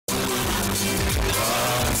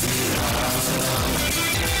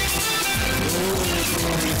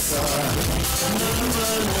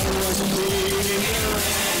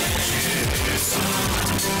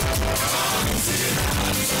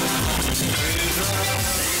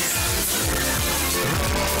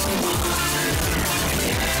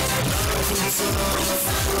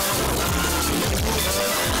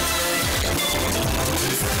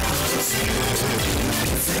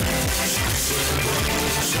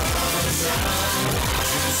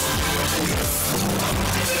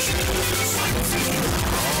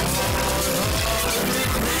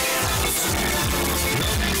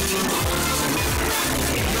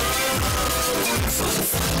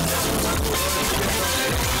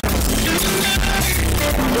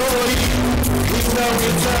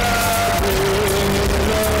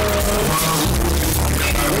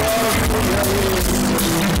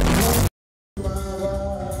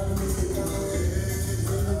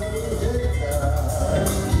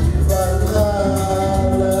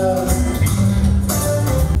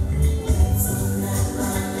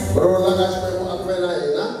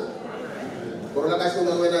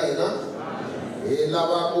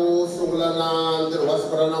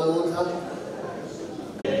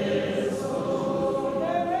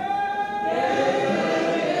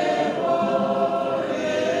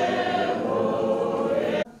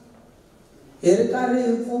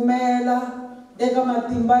eka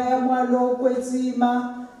matimba ya mwalo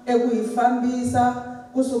kwetsima ekuyifambisa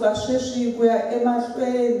kusuka sweswi ku ya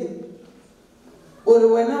emahlweni uri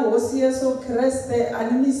wena hosi Yesu Kriste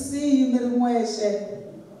ani mi siyi mi ri n'wexe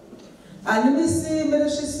ani mi siyi mi ri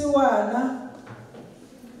swisiwana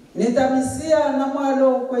ni ta mi siya na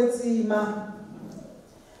mwalo kwetsima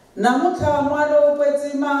namuntlha mwalo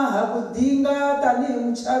kwetsima ha ku dinga tanihi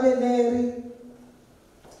muchaveleri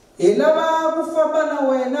hi lava ku famba na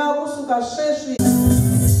wena kusuka sweswi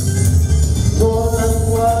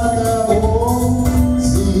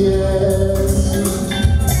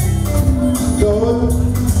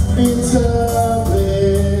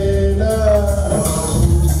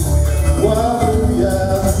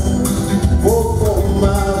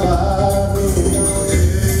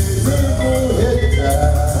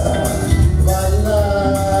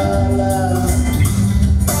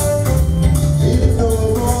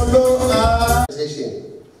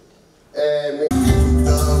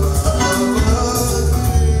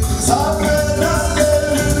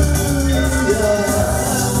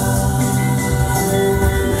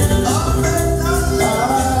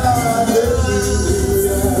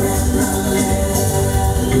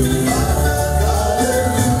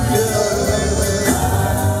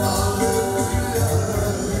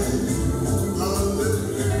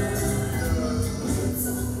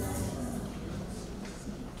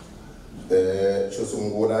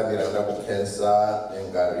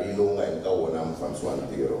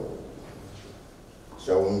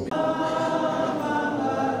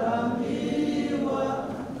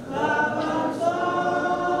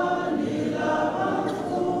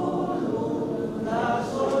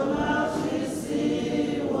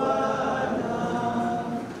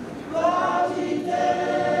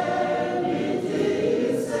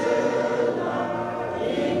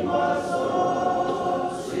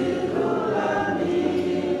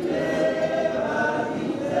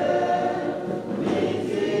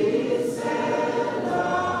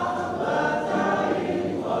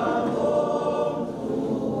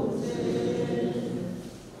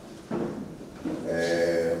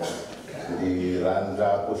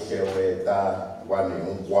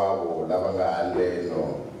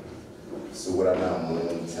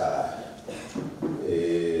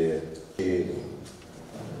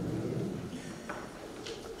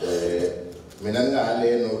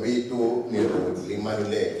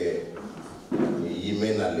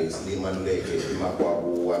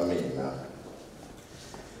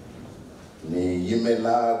ni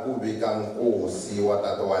yimela ku vika nkosi wa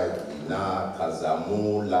tata wa hina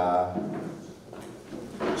Khazamula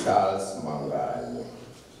Charles Manganyi.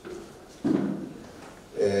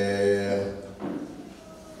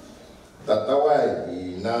 Tata wa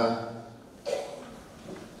hina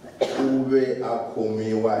uve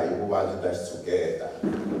akhomiwa hi vuvabyi bya xitshuketa.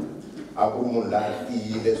 A ku munhu la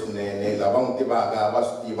tiyile swinene, lava n'wi tivaka va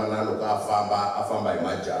swi tiva na loko a famba hi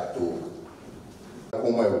majatu.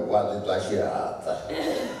 Kuma hi vuvabyi bya xihatla.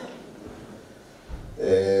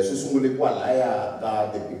 Swi sungule kwalaya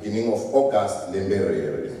ka the beginning of August lembe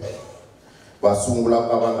reri. Va sungula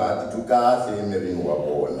ku va nga ha titwi kahle emirini wa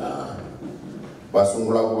vona. Va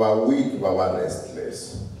sungula ku va weak, va va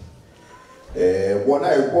restless. Vona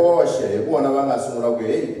hi koxe, hi vona va nga sungula ku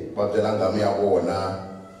hey, va byela nghamu ya vona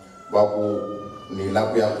va ku ni la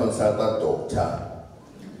ku ya consulta doctor.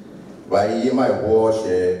 Va yima hi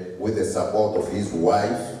koxe with the support of his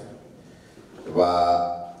wife. Va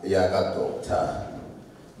ya ka doctor.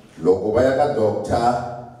 Loko va ya ka doctor,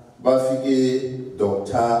 va fike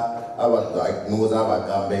doctor a va diagnose, a va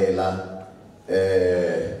kambela,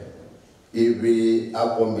 ivi a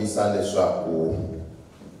kombisa leswaku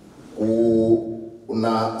ku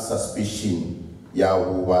na suspicion ya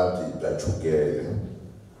vuvabyi bya chukele.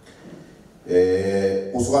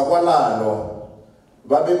 Kusuka kwalano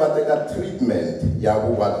va ve va teka treatment ya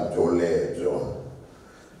vuvabyi byolebyo.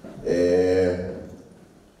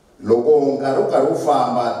 Loko nkarhi wu karhi wu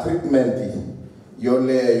famba, treatment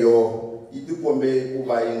yoleyo yi tikombe ku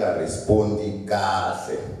va yi nga respondi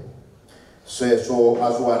kahle. Sweswo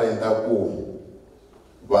a swi warranta ku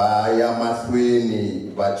va ya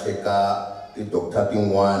mahlweni va cheka ti-doctor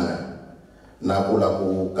tin'wana na ku la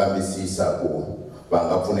ku kambisisa ku va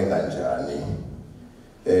nga pfuneka njhani.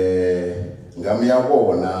 Ngami ya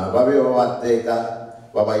vona va ve va teka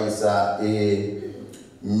va va yisa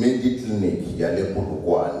Mediclinic ya le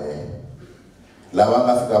Polokwane lava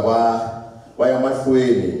nga fika va ya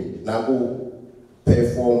mahlweni na ku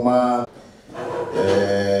performa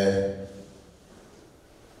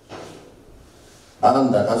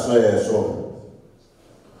anda ka sweswo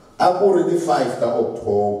a ku ri ti 5 ta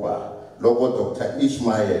October loko Dr.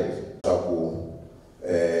 Ishmael swa ku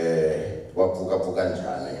va pfuka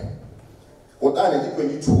njhani. Kutani ti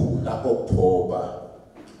 22 ta October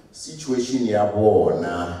situation ya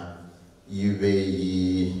vona yi ve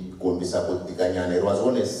yi kombisa ku tikanyana. It was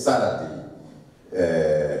on a Saturday.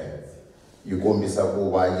 Yi kombisa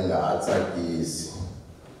ku va yi nga ha tsakisi.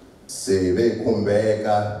 Se ve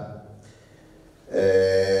khumbeka.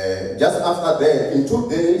 Just after that, in 2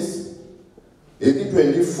 days, it is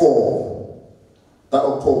 24 ta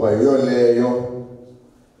October yoleyo,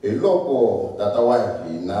 iloko tata wa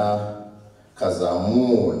hina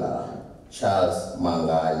Khazamula Charles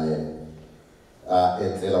Manganyi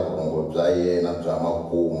etlela vurongo bya yena bya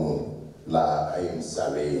makumu laha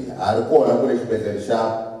emisaveni. A ri kona kule xibedhlele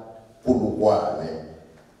xa Polokwane.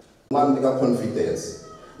 N'wana nyika confidence.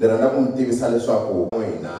 Ni rhandza ku mi tivisa leswaku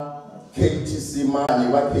n'wina KTC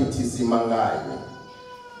mani va KTC Manganyi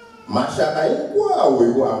maxaka hinkwawo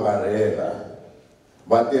hi ku angarhela,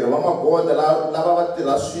 vatirhi va magoda lava va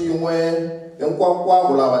tirha swin'we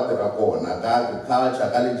hinkwako lava tirha kona ka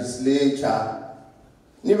agriculture, ka legislature,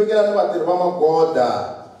 ni vekela ni vatirhi va magoda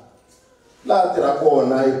laha tirha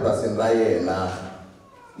kona epurasini ra yena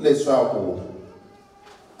leswaku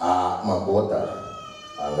magoda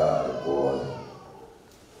a nga ri kona.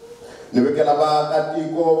 Ni vekela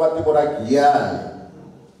vaakatiko va tiko ra Giyani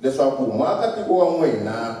leswaku muakatiko wa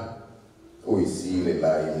n'wina u hisile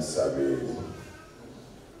laha emisaveni.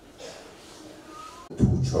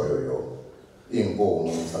 Choyoyo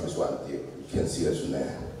inkomo mfambisi wa ntirho, khensile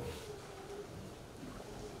swinene.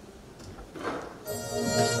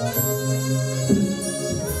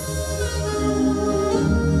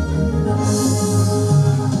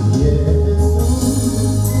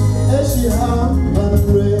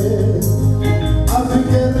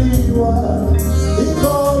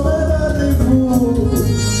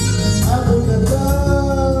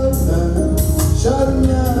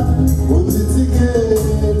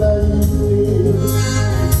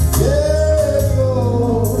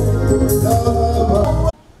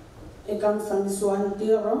 Eka mfambisi wa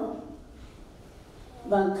ntirho,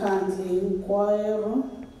 vakhandli hinkwaro,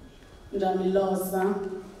 Ndamiloza,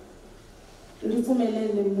 ni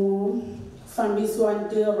pfumeleli mufambisi wa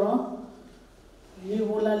ntirho ni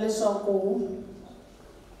vula leswaku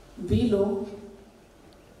Bilo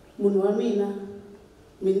munhu wa mina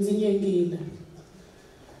mi ndzi nyengile.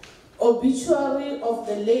 Obituary of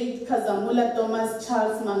the late Khazamula Thomas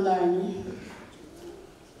Charles Manganyi.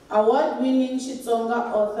 Award-winning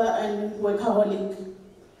Xitsonga author and workaholic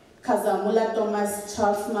Khazamula Thomas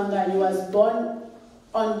Charles Manganyi was born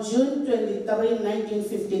on June 23,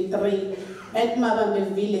 1953 at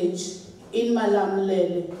Mabambe village in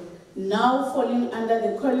Malamulele, now falling under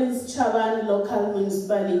the Collins Chaban local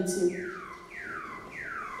municipality.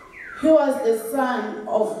 He was the son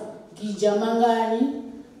of Gija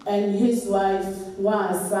Manganyi and his wife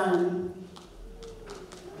Wahasan.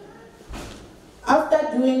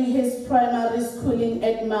 After doing his primary schooling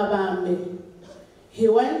at Mabambe, he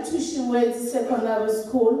went to Shiwezi Secondary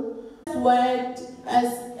School and worked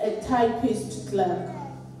as a typist clerk.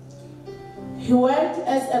 He worked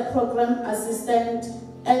as a program assistant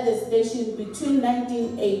at the station between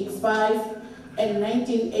 1985 and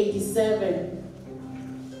 1987.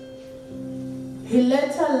 He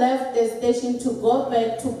later left the station to go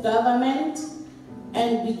back to government,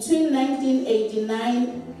 and between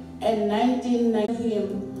 1989 and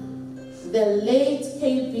 1990, the late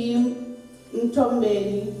KB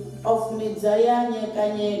Mtombeni of Midzaya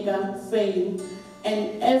Nyeka Nyeka fame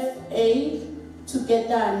and FA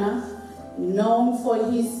Tuketana, known for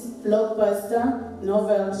his blockbuster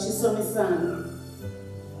novel Chisomisana.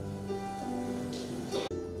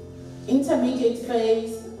 Intermediate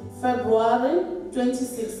phase, February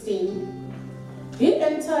 2016. He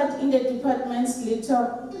entered in the department's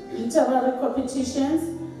literary competitions.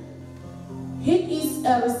 He is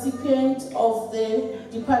a recipient of the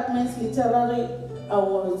department's literary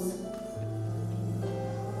awards.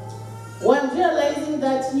 When realizing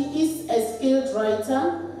that he is a skilled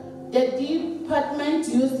writer, the department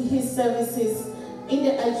used his services in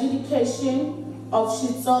the adjudication of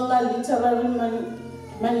Xitsonga literary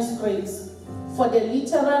manuscripts for the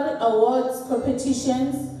literary awards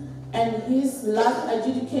competitions, and his last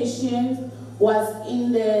adjudication was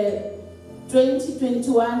in the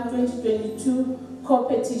 2021-2022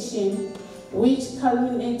 competition, which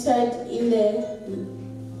culminated in the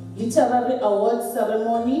literary awards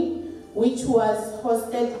ceremony, which was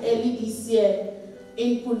hosted early this year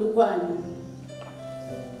in Polokwane.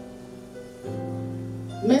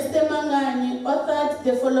 Mr. Manganyi authored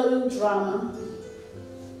the following drama.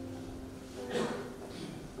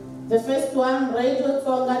 The first one, Radio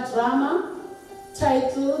Tonga drama,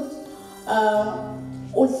 titled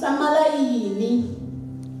Khazamula Yini.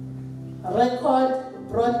 Record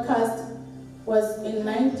broadcast was in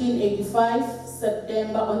 1985,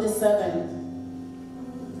 September on the 7th.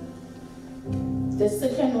 The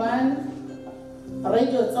second one,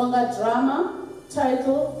 Radio Tonga drama,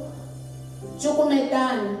 titled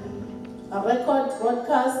Chukumetan. A record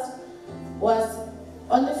broadcast was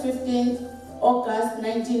on the 15th August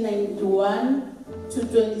 1991 to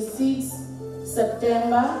 26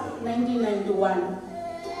 September 1991.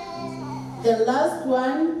 The last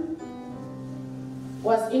one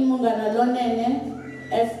was in Manganyi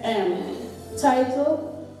FM,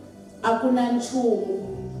 titled Akunanchumu.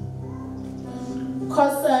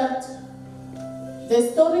 Concept: the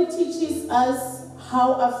story teaches us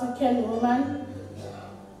how African women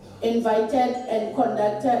invited and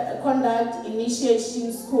conduct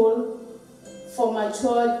initiation school for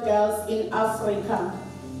mature girls in Africa.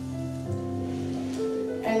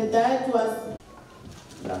 And that was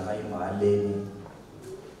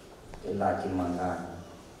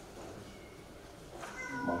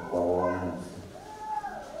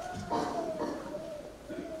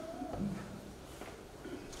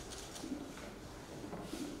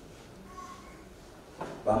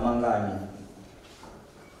Manganyi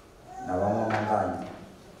na Manganyi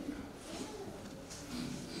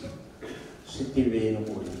sitiveni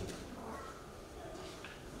ku ri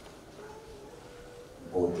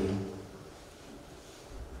boti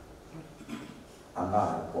a nga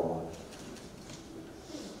ha kona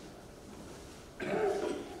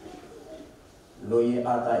loyi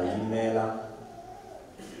a ta yimela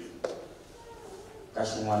ka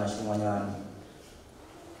xin'wana na xin'wanyana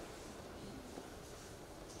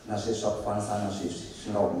na sweswi swa ku fanisa na sweswi swi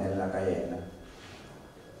nga humelela ka yena.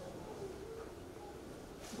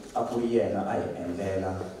 A ku ri yena a hi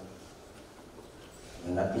endlela hi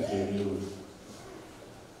nga tikeriwi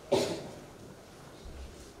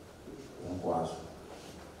hinkwaswo.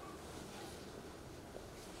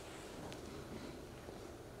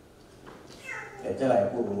 Etlela hi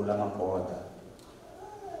kurhula makota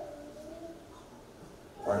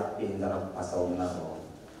kwala pindza ra ku pasa wona na rona.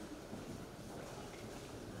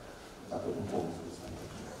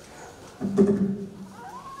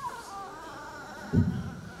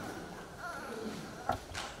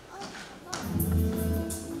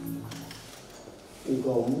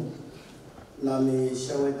 Inkomo nami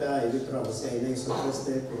xeweta hi vito ra hosi ya hina Yesu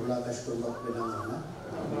Kreste kurhula ka Xikwembu a ku ve na n'wana.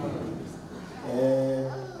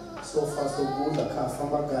 So far so good, a kha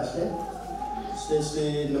famba kahle.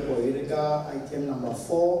 Sweswi loko hi ri ka item number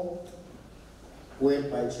 4,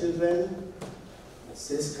 Word by Children,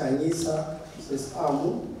 Sis Khanyisa, Sis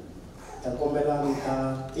Amu, ta kombela mi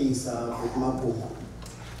ta tisa buku.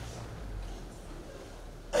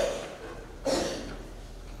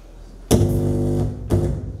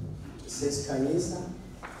 Sis Khanyisa,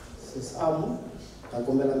 Sis Amu, ta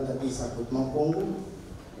kombela mi ta tisa buku.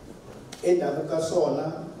 Endzhaku ka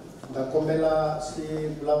swona ta kombela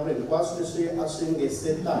swivulavuri hinkwaswo leswi a swi nge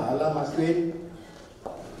se ta hala mahlweni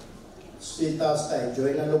swi ta hi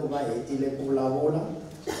joyina loko va hetile ku vulavula.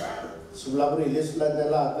 Swivulavuri leswi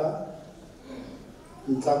landzelaka: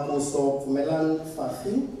 Ntlakuso Pfumelani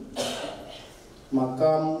Fafi,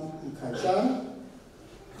 Makam Mkhatshana,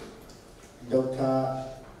 Dr.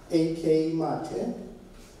 A.K. Mathe,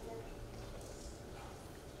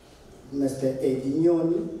 Mr. Eddie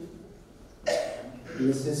Nyoni,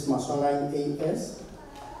 Mrs. Manganyi A.S.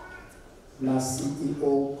 na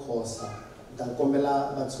CEO Khosa. Ta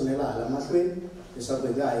kombela va tshunela hala mahlweni leswaku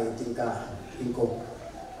hi nga heti nkarhi. Inkomo.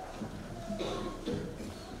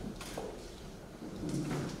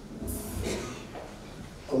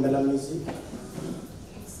 Kombela music.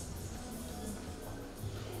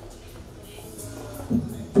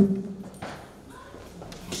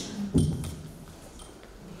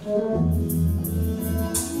 I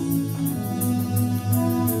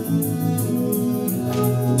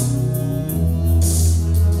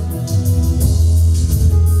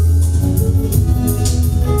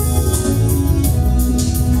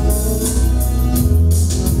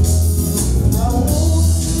won't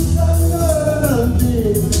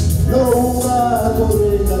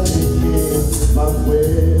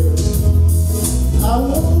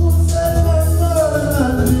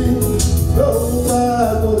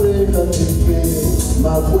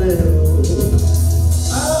makwero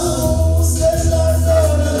au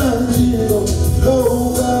sesatana na njiro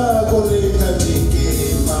louga koreka nike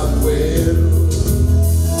makwero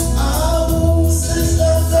au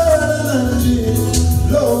sesatana na njiro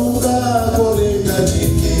louga koreka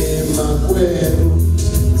nike makwero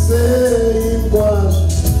sei quas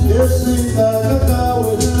esse cacau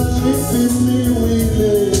me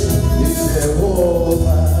wile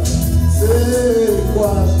Jehovah sei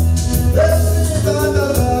quas esse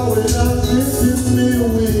cacau me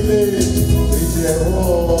wile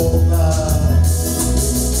Jehovah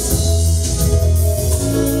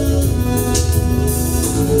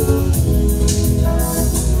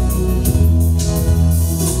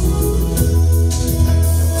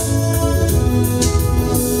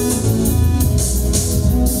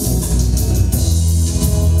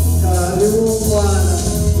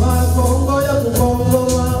Makongo ya kukongo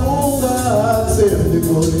maunga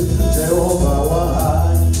sendikuri Jehovah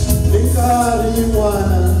wahai Nikari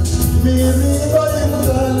mwana Mirigo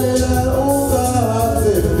imutalela unga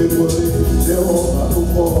sendikuri Jehovah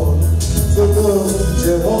kupona Soto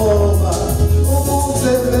Jehovah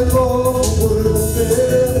Umusendeko Ukuruke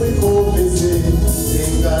Wikomisi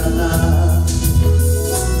Ingana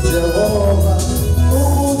Jehovah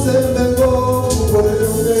Umusendeko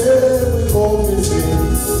Ukuruke Wikomisi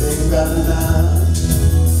Ingana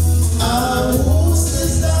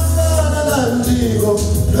Amusesambana nandigo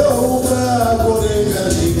Louka korenga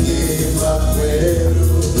nike makwero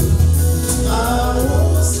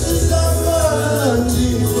Amusesambana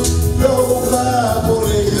nandigo Louka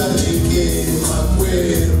korenga nike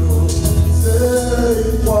makwero Sei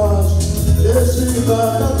quas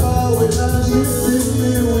Yeshivana kawe na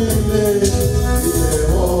shifimi wine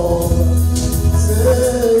Jehovah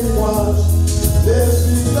Sei quas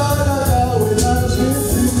Yeshivana kawe na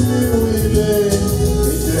shifimi wine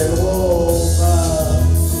Jehovah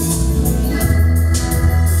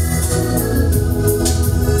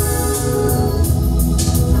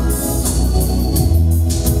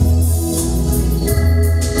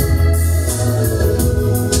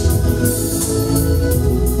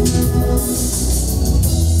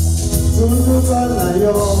Tunukana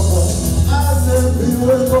yoko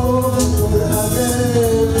Asembiwe kore age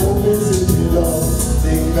Kumisitilo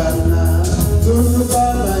Tingana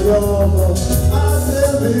Tunukana yoko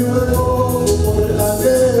Asembiwe kore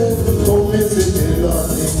age Kumisitilo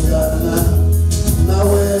Tingana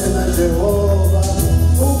Nawe na Jehova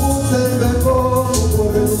Ukutembeko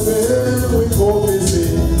Kore upewe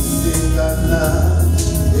Kumisitilo Tingana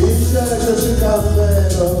Ishe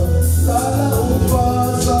shikamero Kala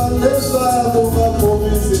upasa lesa buka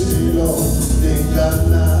kumisitilo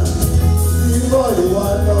Tingana Ibo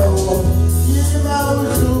iwano Ima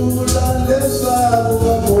ujula lesa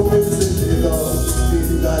buka kumisitilo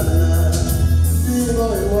Tingana Ibo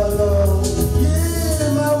iwano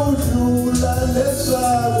Ima ujula lesa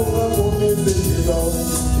buka kumisitilo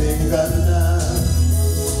Tingana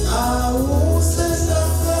Ause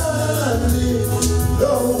sakani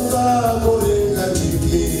Louka korenga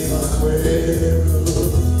nike makwero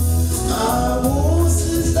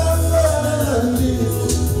Ause sakani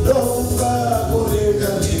Louka korenga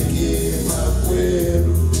nike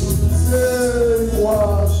makwero Sei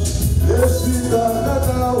quas Yeshida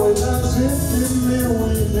kakawe na shifimi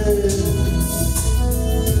wine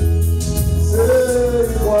Sei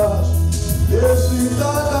quas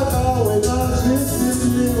Yeshida kakawe na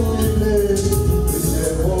shifimi wine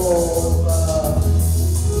Jehovah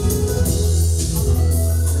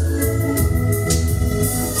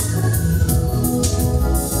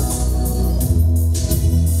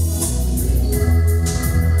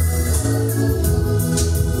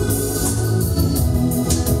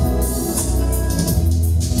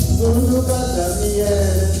Sunduka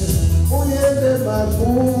Daniel Uyende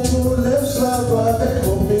makungu Lesaba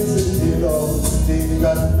Kumisitilo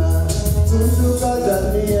Tingana Sunduka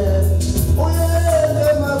Daniel Uyende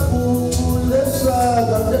makungu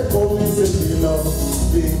Lesaba Kumisitilo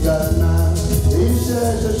Tingana Ishe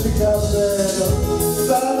shikamero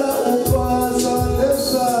Sana upasa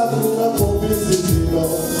Lesaba Kumisitilo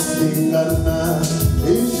Tingana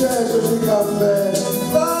Ishe shikamero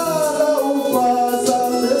Sana upasa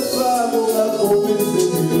Lesaba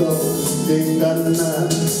Kumisitilo Tingana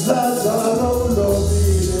Lazaro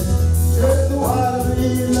lobi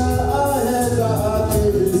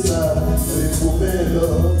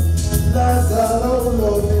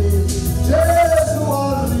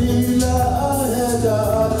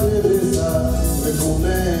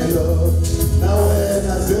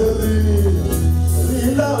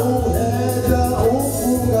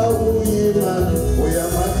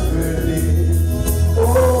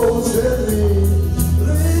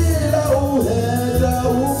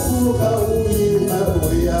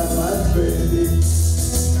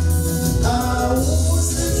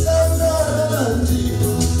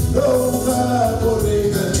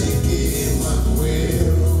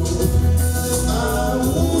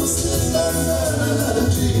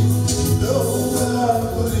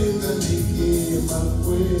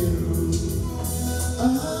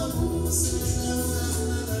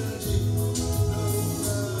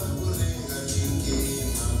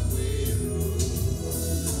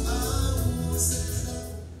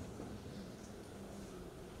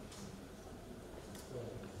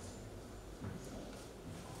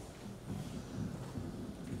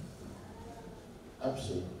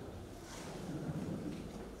Abshe.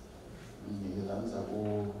 Ngizanza ku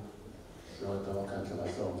shota wakati la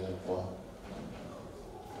songe kwa.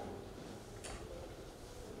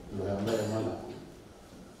 Loyamba mala.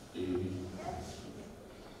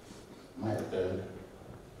 My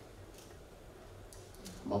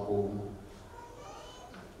Baku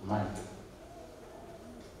Mike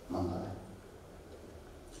Manganyi.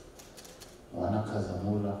 Wana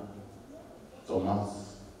Khazamula, Thomas,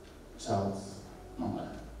 Charles,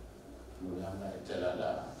 Manganyi. Loyamba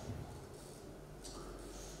Telala.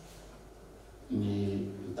 Ni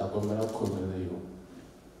takomela komeleo.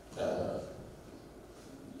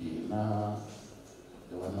 Ina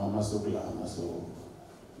wana masukla maso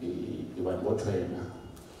iban botwena.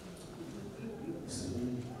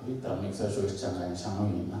 Ita mixa sho changa changa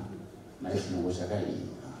ina. Nice no changa ina.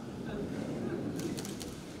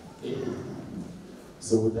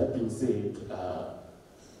 So with that being said,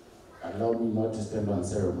 allow me not to stand on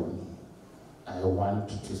ceremony. I want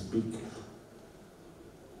to speak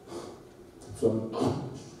from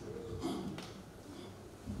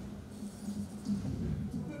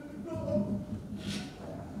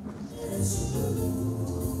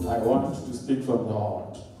I want to speak from the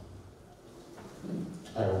heart.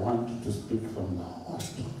 I want to speak from the heart.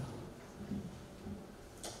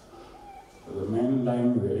 The man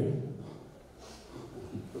lying there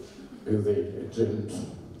is a legend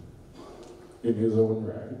in his own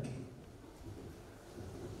right.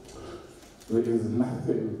 There is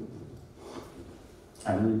nothing,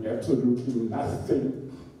 I mean absolutely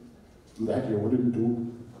nothing, that you wouldn't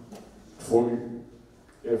do for you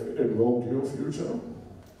if it involved your future,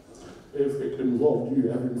 if it involved you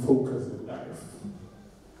having focus in life.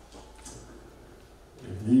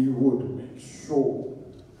 He would make sure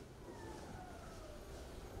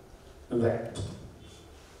that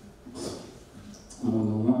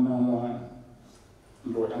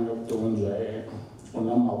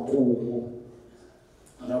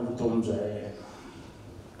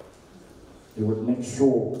he would make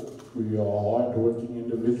sure you're a hard-working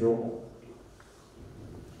individual.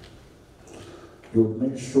 You would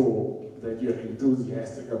make sure that you're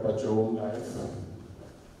enthusiastic about your own life.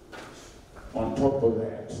 On top of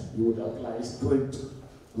that, you would apply strict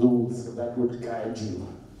rules that would guide you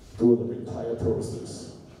through the entire process.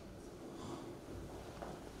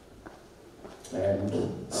 And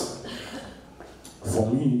for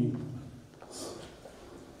me,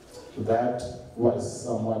 that was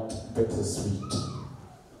somewhat bittersweet,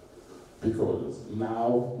 because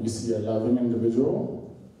now you see a loving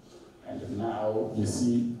individual, and now you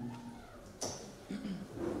see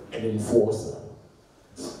an enforcer.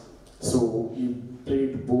 So he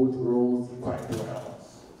played both roles quite well.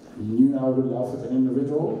 He knew how to love with an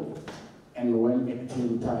individual, and when it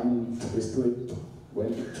came time to be strict,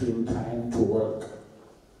 when it came time to work,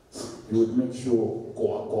 he would make sure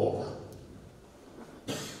go.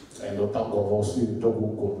 And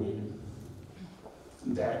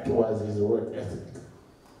that was his work ethic.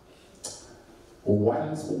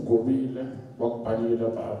 Once he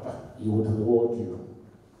would reward you.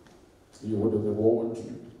 He would reward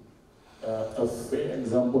you. A fair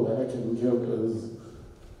example that I can give is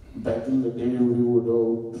back in the day we would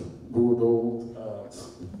hold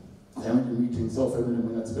family meetings or family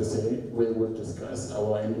minutes per se, where we would discuss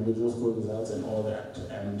our individual school results and all that.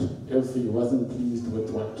 And if he wasn't pleased with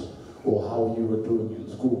what or how you were doing in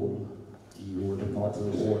school, he would not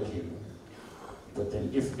reward you. But then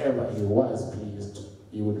if ever he was pleased,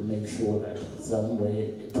 he would make sure that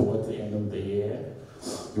somewhere towards the end of the year,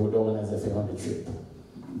 you would organize a family trip.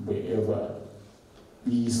 Wherever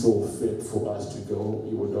he saw fit for us to go,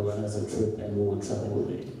 he would organize a trip and we would travel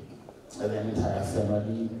there. And the entire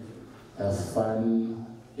family have fun,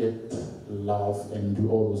 eat, laugh, and do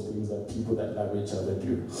all those things that people that love each other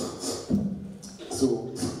do.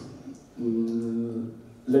 So,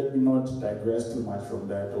 let me not digress too much from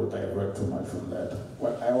that or divert too much from that.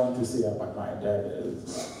 What I want to say about my dad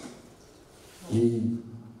is,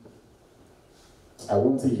 I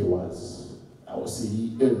won't say he was, I will say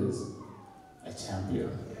he is a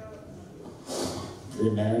champion.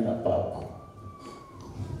 Amen, Papa.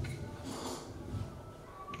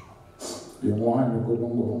 You want to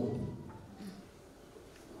go,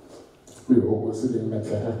 we will sit in the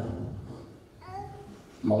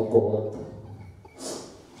my God.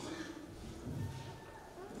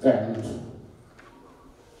 And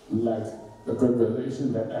like the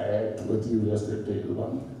conversation that I had with you yesterday,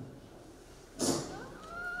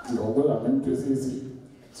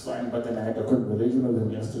 it's fine, but then I had a conversation with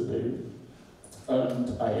him yesterday,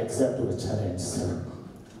 and I accepted the challenge, sir.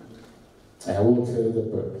 I will kill the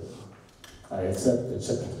bird. I accept the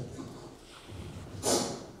challenge.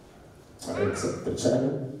 I accept the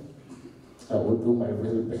challenge. I will do my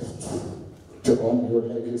very best to honor your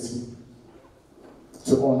legacy,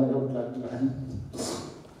 to honor your bloodline.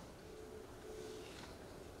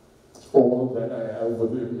 All that I have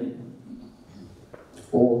within me,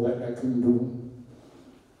 all that I can do.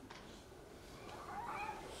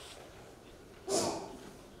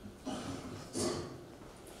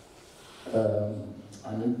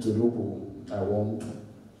 I need to look. I won't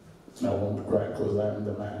cry because I am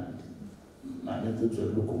the man. I need to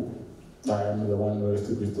look. I am the one who has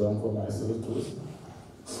to be strong for myself too.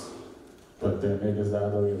 But then it is the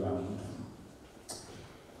other way around.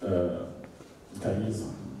 Kaiza,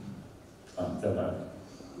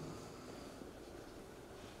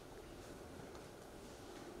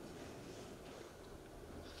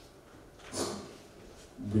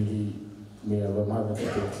 we have a mother to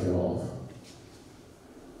take care of.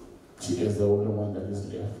 She is the only one that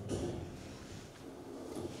is left.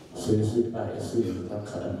 So you see, I see the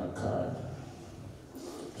card.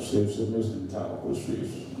 So you see, Miss Ntako,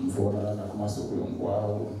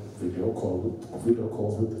 video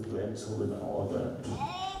calls with the grandchildren and all that.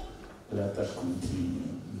 Let that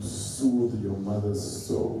continue. Soothe your mother's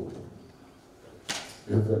soul.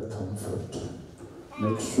 Give her comfort.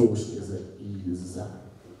 Make sure she is at ease.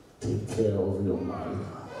 Take care of your mother.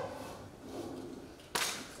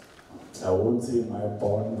 I won't say my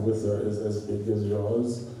bond with her is as big as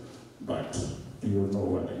yours, but you know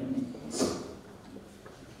what I mean.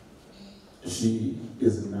 She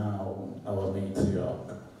is now our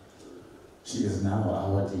matriarch. She is now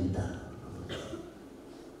our leader.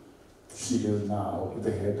 She is now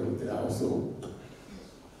the head of the household.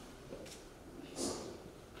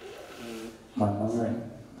 Manganyi.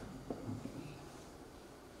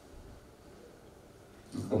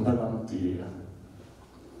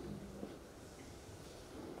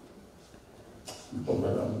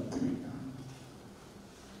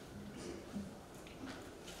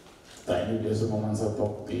 Tiny days of moments of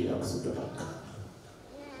talk, the Axudak.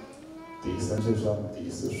 The essential,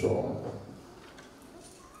 the show.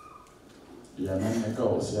 Yanaka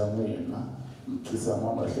was young man,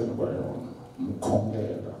 Kisama Shenbayon,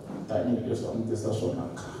 Mukongera, tiny days on this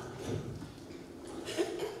Ashonak.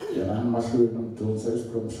 Yanan Mushroom,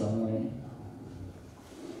 Joseph from Shamway.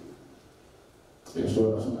 They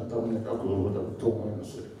showed us an atomic glue of 2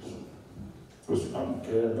 minutes, which I'm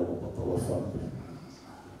cared about our family.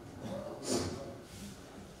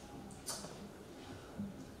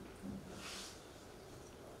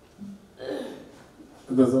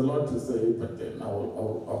 There's a lot to say, but then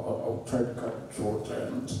I'll try to cut it short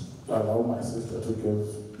and allow my sister to give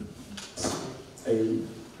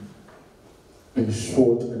a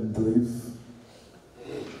short and brief,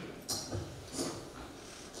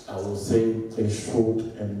 I will say a short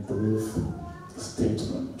and brief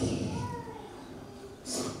statement.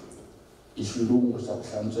 Ishulungu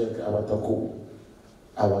Sakhamjek Awatako,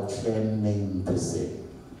 our clan name per se.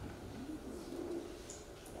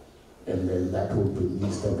 And then that will be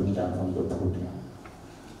me stepping down from the podium.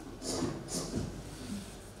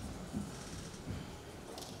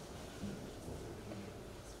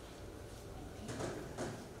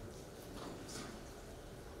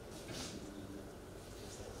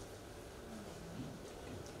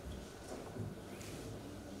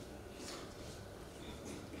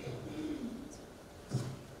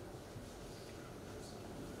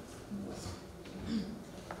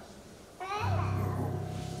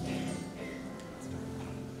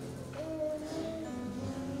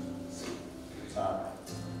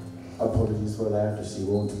 Apologies for that, she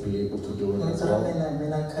won't be able to do it as well.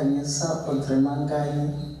 Manganyi,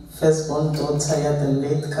 firstborn daughter ya the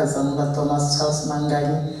late Khazamula Thomas Charles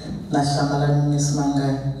Manganyi, na Shamalani Miss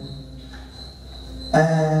Manganyi.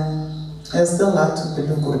 I still like to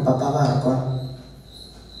believe Guru Papa Vargo.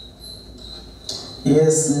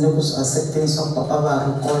 Yes, Nubus acceptance of Papa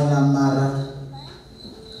Vargo na Mara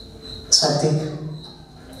Chatik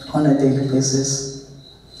on a daily basis.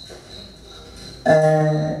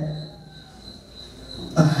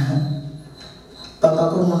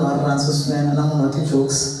 Papa kuri munhu ari rhandza swinene na munhu wa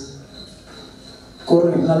ti-jokes ku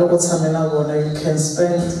ri na loko tshame na vona you can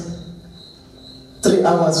spend 3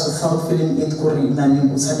 hours without feeling it ku ri nani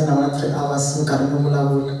u tshame na vona 3 hours mi karhi mi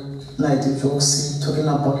vulavula na hi ti-jokes talking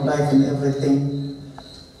about life and everything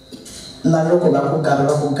na loko va ku karhi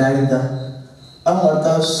va ku guida a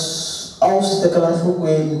wu swi tekela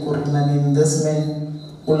nhlokweni ku ri nani this man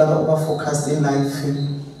u lava u va focused in life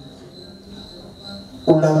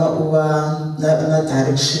ulava uva na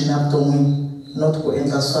direction ya vuton'wini not ku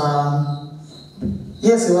endla swa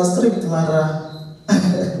yes he was strict mara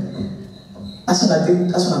a swi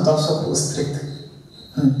nga twa swa ku strict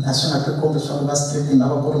a swi nga tikombi swa ku va streetini a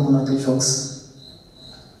va ku ri munhu wa ti-jokes.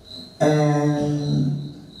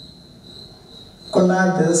 Ku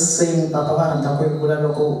na this saying papa va rhandza ku yi vula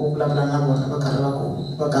loko u vulavula na vona va karhi va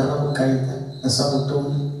ku guide hi swa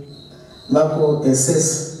vutomi. Va ku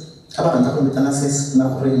sesi a va rhandza ku vitana sesi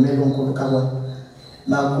na ku ri hi melonkulu ka vona.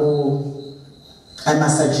 Va ku I'm a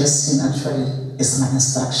suggestion actually, it's my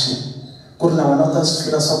instruction. Ku ri na wena u ta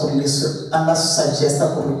swi hlula swa ku ri leswi a nga swi suggesta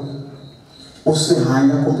ku ri u swi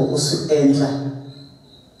hanya kumbe u swi endla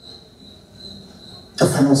u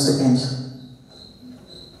fanele u swi endla.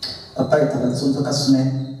 Papa hi ta va tsundzuka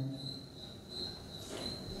swinene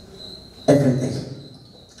every day.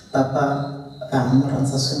 Papa ha n'wi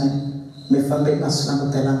rhandza swinene, mi fambe a swi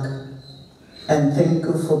langutelanga. And thank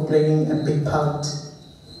you for playing a big part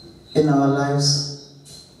in our lives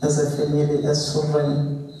as a family, as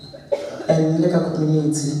children, and like a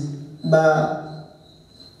community. But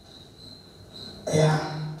yeah,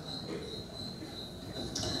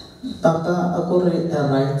 Papa akuri a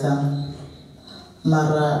writer,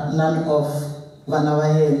 mara none of vana va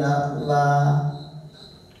yena va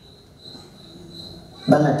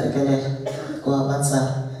nga tekelela ku va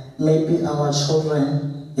vatsari. Maybe our children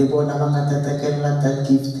hi vona va nga ta tekelela that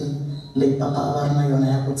gift leyi Papa a va ri na yona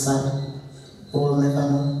ya ku tsala. We will never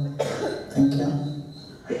know. Thank you.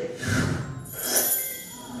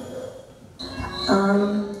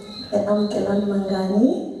 I'm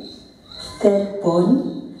Manganyi, third born,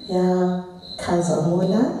 ya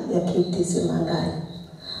Khazamula, ya KTC Manganyi.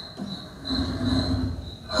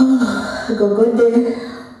 Go there.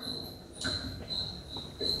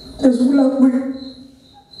 There's one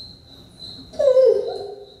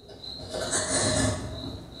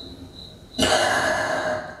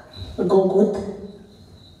go good.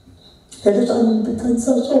 It is on the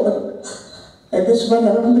dancer sword. It is one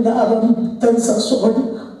of the Arab dancer sword.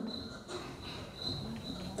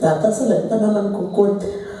 That is a letter and go good.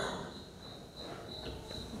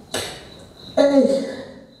 Hey,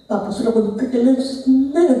 Papa should have been taking this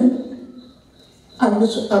name.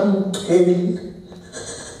 I'm kidding.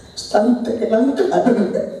 Stand taking out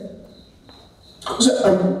so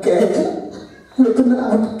I'm kidding. Looking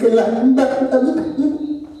at killing.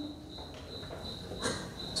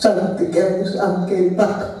 Something else I'm getting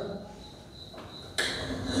back.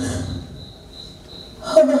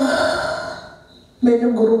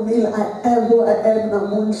 Many guru meal I am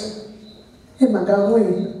Namunj in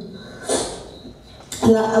Manganyi.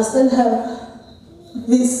 I still have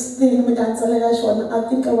this thing with cancellation. I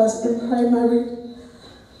think I was in primary,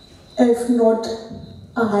 if not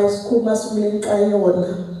a high school, must link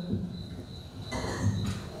Iona.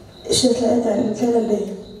 She's like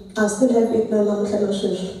I still have it now.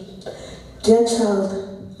 Dear child,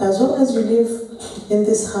 as long as you live in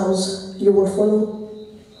this house, you will follow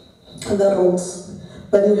the rules.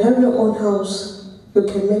 But you have your own house, you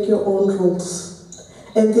can make your own rules.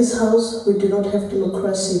 In this house, we do not have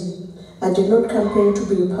democracy. I did not campaign to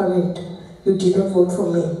be a parent. You did not vote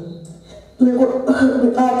for me. We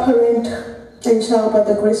are parent and child by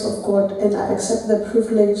the grace of God, and I accept the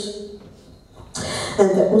privilege and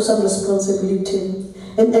the awesome responsibility.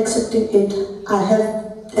 In accepting it, I have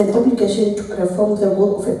an obligation to perform the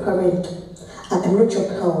role of a parent. I am not your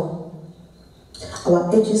pal.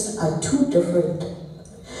 Our ages are too different.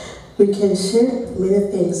 We can share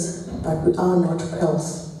many things, but we are not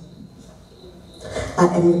pals. I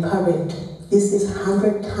am a parent. This is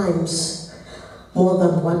 100 times more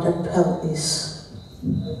than what a pal is.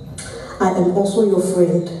 I am also your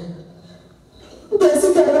friend.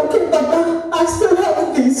 Basically, okay, Papa, I still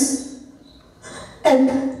have this. And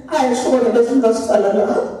I assure you, this is not Salala.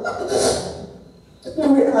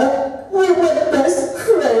 We were best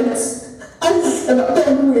friends. And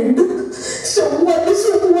don't win. So what is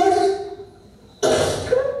it worth?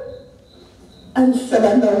 And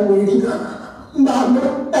Salala win.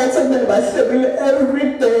 Mama, that's a never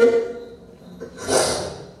every day.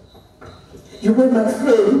 You were my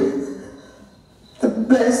friend. The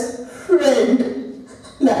best friend.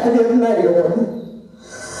 Now I am not your own.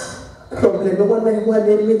 Problem one I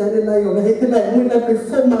wanted me that I win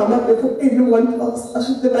before Mama, before anyone else. I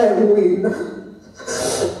should win.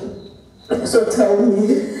 So tell me,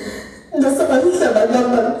 does somebody say my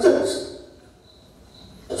number church?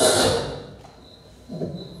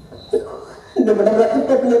 No, but I'm not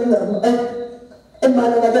the problem. And my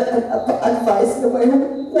advice, the way I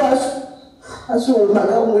wash, I saw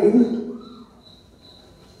my win.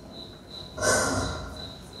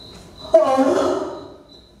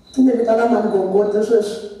 Hindi ka naman gugod na sus.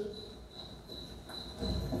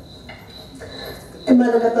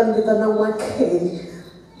 Managatan kita ng 1K.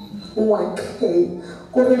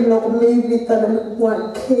 Kuri loko mi vitana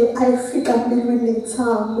wakhe ayifika mbilwini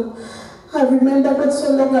tshama. I remember not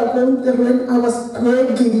so long ago when I was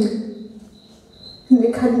begging.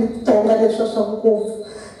 Ni kha ni tonga leswa swa ngopfu.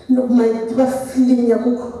 Loko mayithi va feeling ya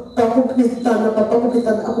ku va ku vitana papa ku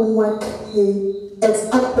vitana a ku n'wakhe.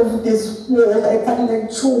 It's out of this world. I can't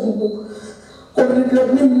let you. Kuri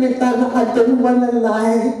loko mi vitana I don't wanna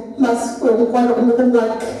lie. Masiku hinkwayo mi ku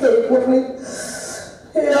n'wakhe kuri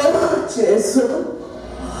yo Jesu.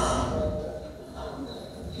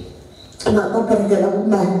 Na ta bergela ku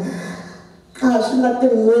mani. Swi nga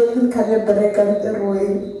tin'hweti ni kha ni bereka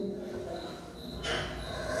ntirhweni.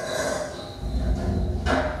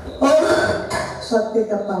 Swa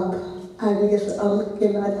tika papa. A ni nge swi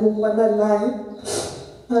amukeli, I don't wanna lie.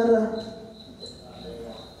 Mara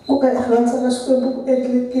ku ka rhandza na Xikwembu ku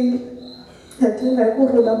endlekile. Hi tlhela hi ku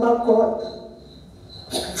rhula magoza.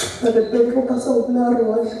 Ripeti ro pasa u na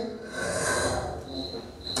rona.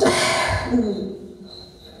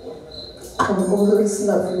 I'm always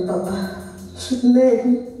love you, Papa.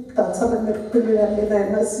 Swinene, ta tshama ni ri mbilu ya mina hi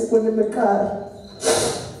masiku ni minkarhi.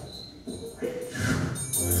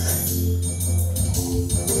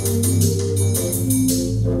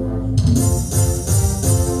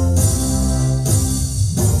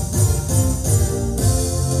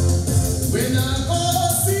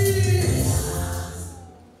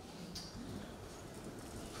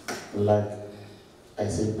 Like I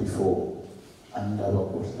said before, under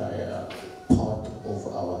Wakuhlaya, part of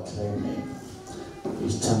our training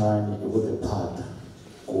is Changani with the part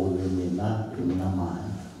called Mina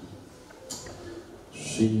Imnaman.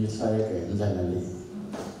 She is like a Nzalali.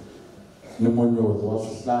 Nimonyo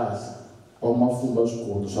was last, or Mafumba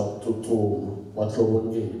school shop to tomb, what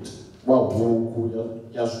over gate, what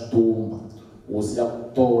woke Yastumba, was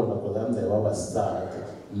Yaptola, but then they were started,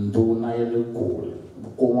 Nduna Yellow.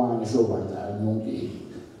 Kumani shobanda nyungi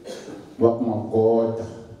wakmagoda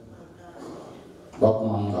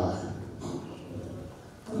wakmanga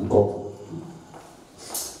ngo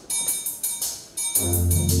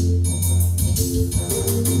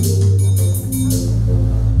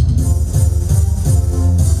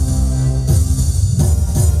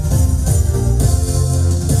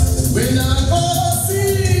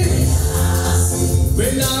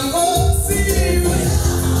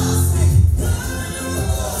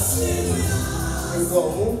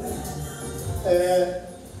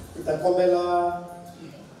itakomela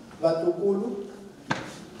vatukulu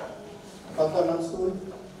vakona msuli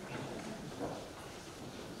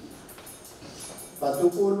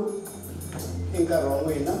vatukulu i nkarhi wa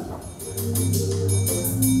n'wina.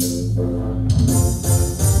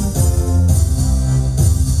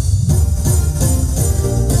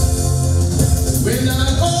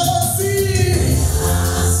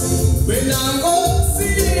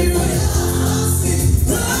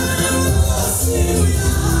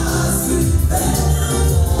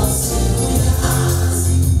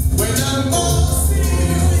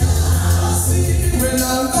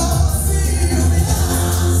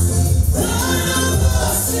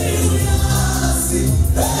 See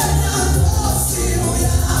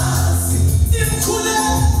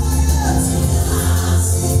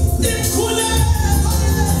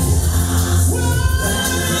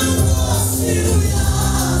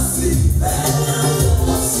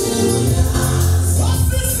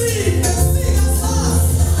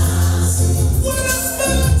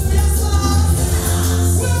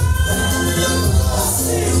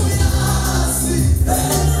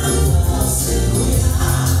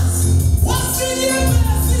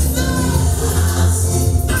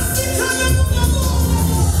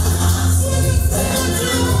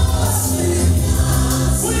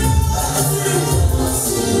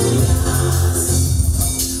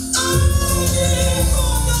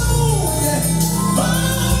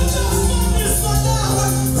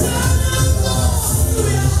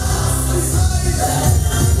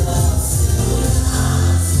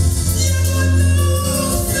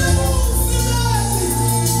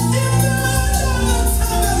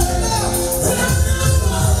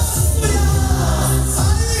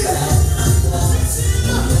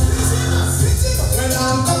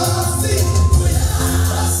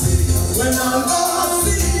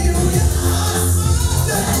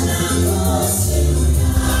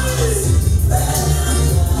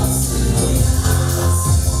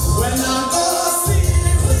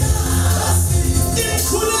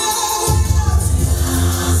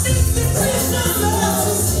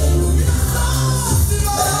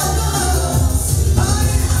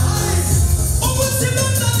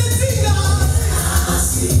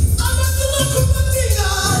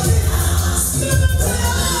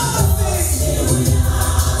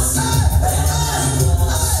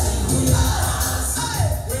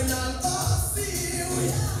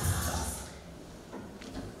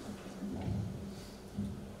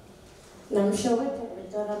Mshawete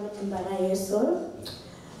Vitara Mitimbara Yeso,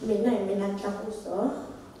 Mina Tlakuso,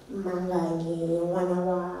 Manganyi,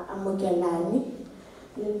 Wanawa Amugelani,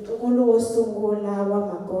 Nintukulu Sungula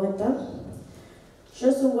Wamagota.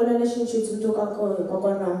 Shosungula Nishinchi Tukako,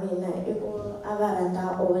 Gogonamina, Eko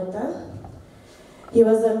Avaranda Ota. He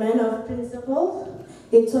was a man of principle.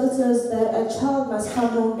 He taught us that a child must come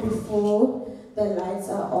home before the lights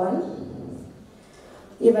are on.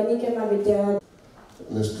 Ivanike Mavidya.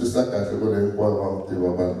 Nestisa kategori kwa wamti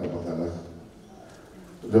wabanda makana.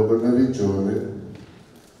 Loko nari jone,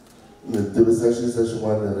 nitibisa shisa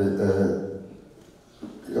shumane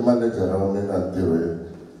manager wa mina ntiwe.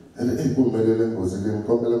 Iku melele ngozi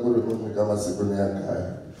mkombela kuri kumi kama siku ni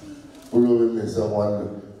yakaya. Ulowe misa mwandu.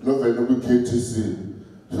 Love nuku KTC.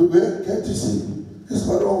 Sube KTC.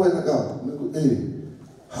 Isiparo wena ka. Nuku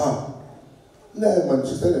ha. Ne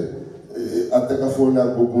Manchester. Ateka phone ya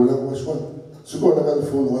Google kwa shwana. Sikona ka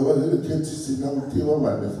phone wa le KTC na mtiwa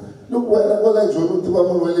mane. Nuku wena kwa la jono mtiwa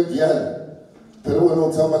mwana wele giana. Pero wena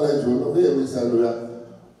utama la jono we misalo ya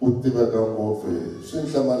utiba ka ngofe.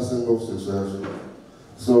 Shinhla marse ngofe sesho.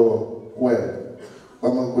 So well,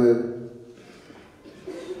 mama kwe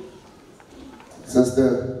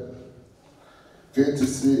sister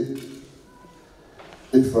KTC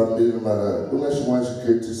family mara unashimwashi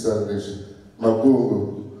KTC alishi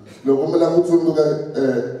makungu loko mina kutunduka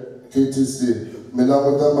KTC mina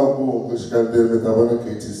muta makungu shikandele metabana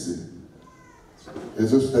KTC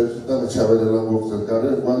ezo shita mchabelela ngofse kare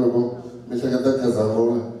kwa loko mishakata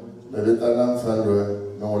Khazamula mebetana mfando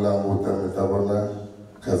nola muta metabana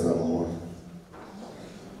Khazamula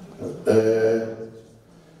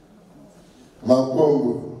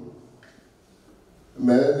makungu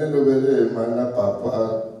mene lovele mana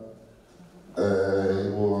papa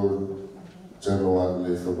iwo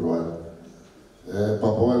January February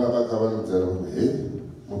papa wala bakaba nzero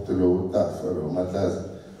mutelo utafaro matlaza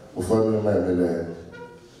ufano maemele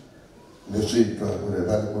nishitwa kule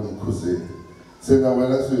bali kunkhuze sena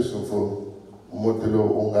wala swisho mutelo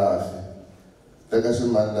ungafi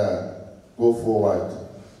takashimanda go forward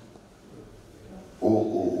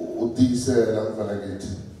utisela mfana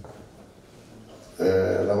kithi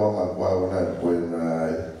lama makwawo na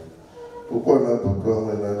kwena ukona bukwa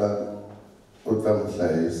mina la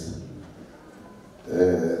utamhlayisa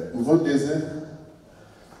mfundisi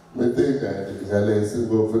meteka ngale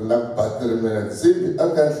singopfu la battery mina sibi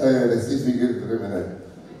akanhlayela sifike 3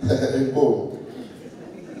 minutes inkomo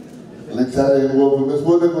lekhaya ngopfu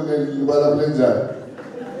besibone kunelibala blenjani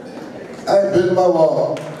ay ben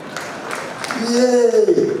mama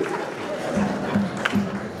yay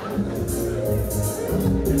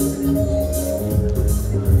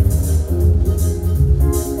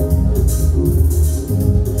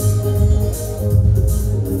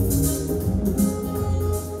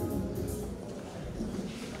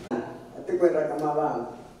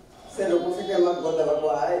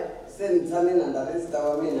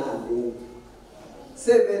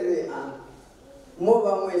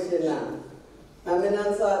Mova mweshena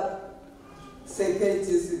amenansa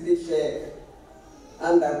seketi sitishe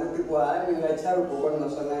anda kuti kwa nga charu ko na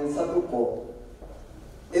sona nsatuko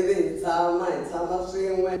eve tsama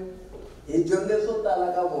swin'we hi dyondze swo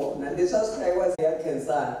tala ka vona leswi a swi khayiwa ya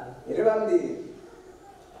cancer hi ri vambirhi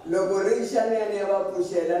loko ri xanene ya va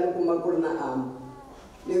pfuxela ni kuma ku ri na amu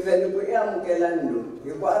ni vhele ku i amukelani loyi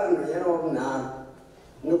hikuva a ri nhwanyana wa vunharhu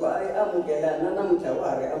loko a yi amukelana na namuntlha wa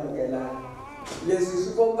ha ri amukelana leswi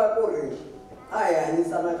swi komba ku ri a hi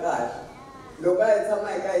hanyisana kahle loko a hi tshama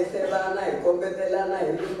hi ka hi hlelana hi kombetelana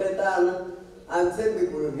hi lumbetana a ni tshembi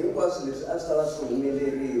ku hinkwaswo leswi a swi tava swi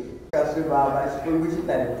humelerile ka swivava xikwembu xi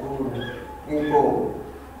ta hi pfuna inkomu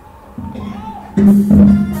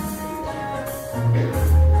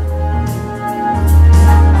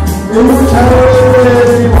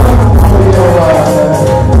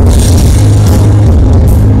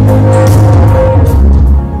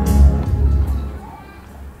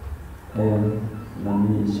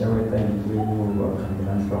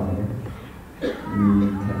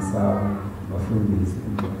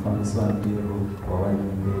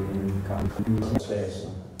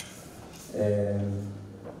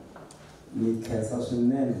ni khensa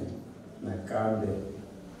swinene nakambe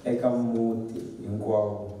eka muti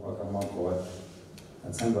hinkwawo wa ka Magota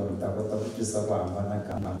na tshemba mi ta kota ku twisa ku hambana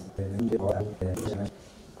ka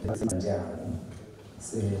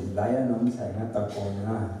se laya namuntlha hi nga ta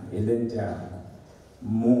kona hi le ndyangu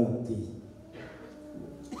muti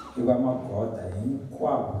i va Magota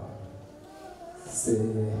hinkwavo se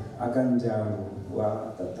aka ndyangu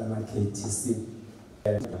wa tatana KTC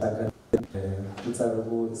kutsari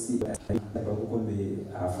ku kumbe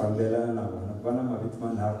ha fambelana na vona ku va na mavito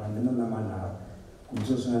manharhu hambi na manharhu kumbe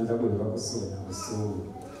sweswi swi nga endla ku hi va kusuhi na kusuhi.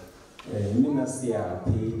 Mina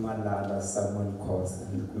Siyapi Malala Samuel Khosa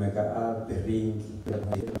ni kumeka a Biringi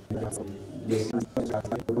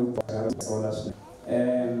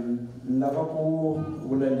ni lava ku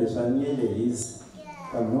vula leswi a ni yele hisi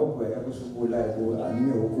kambe no boheka ku swi vula hi ku a ni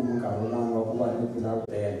nge hu kumi nkarhi wun'wana wa ku va ni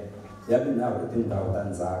vulavutela ya minawu hi tindhawu ta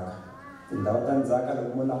ndzhaka. Tindhawu ta ndzhaka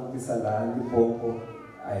loko mo langutisa laha Limpopo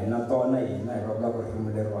a hi na tona hina hi va vulaka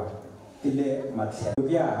ririmi leriwani ti le matlhelo loko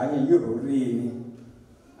ya hanya yi rhurini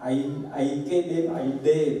a yi keleni a yi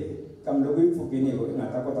levi kambe loko yi pfukini i nga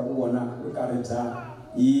ta kota ku vona vukarhi bya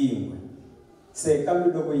yingwe. Se kambe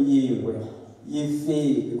loko yingwe yi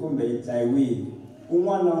file kumbe yi dlayiwile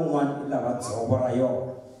un'wana na un'wana i lava dzovo ra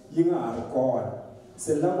yona yi nga ha ri kona.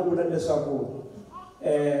 Se ni lava ku vula leswaku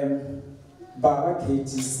bava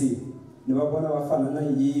KTC ni va vona va fana na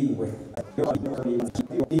yingwe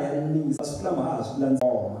swi lama ha swi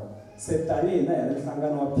landzoma. Se tanihi na hi ri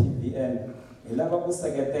nhlangano wa PVN hi lava ku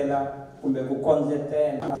seketela kumbe ku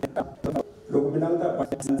kondletela loko mi languta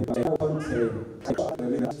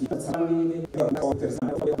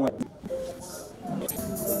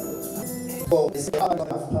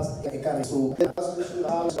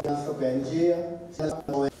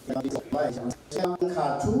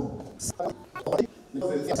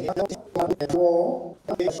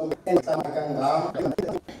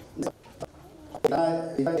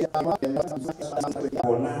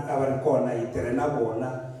vona a va ri kona hi tirhe na vona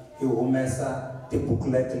hi humesa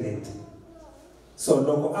ti-booklet leti. So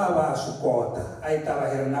loko a va swi kota a yi ta va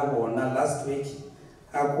hi ri na vona. Last week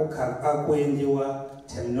a ku endliwa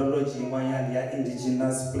terminology yin'wanyana ya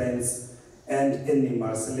indigenous plants and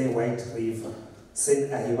animals le White River.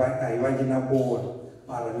 Se a hi vangi na vona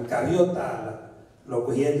mara minkarhi yo tala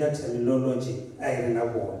loko hi endla terminology a hi ri na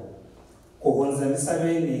vona. Ku hundza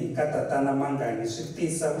misaveni ka tatana Manganyi swi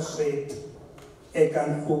tisa vusweti eka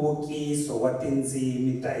nhluvukiso wa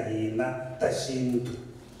tindzimi ta hina ta xintu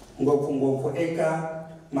ngopfungopfu eka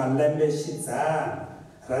malembe xidzana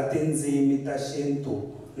ra tindzimi ta xintu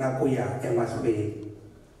na ku ya emahlweni.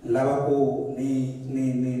 Lava ku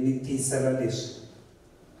ni tisela leswi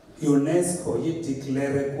UNESCO yi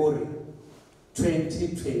declare ku ri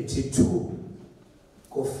 2022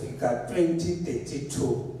 ku fika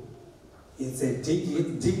 2032 it's a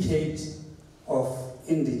decade of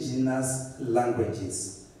indigenous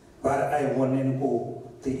languages. But I wanted to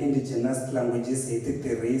the indigenous languages hi ti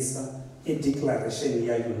tirhisa i declaration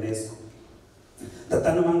ya UNESCO.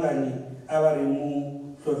 Tatana Manganyi a va ri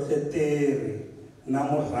muhlohloteri na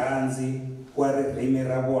murhandzi wa ririmi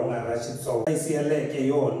ra vona ra Xitsonga. Siyeleke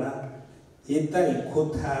yona yi ta hi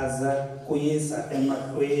khutaza ku yisa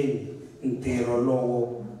emahlweni ntirho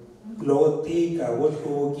lowo tika wo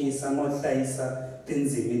hluvukisa no hlayisa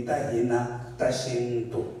tindzimi ta hina ta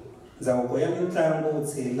xintu. Ndzawulo ya mitlangu,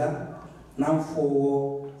 vutshila na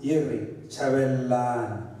mfuwo yi ri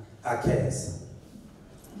chavelelani a khensa.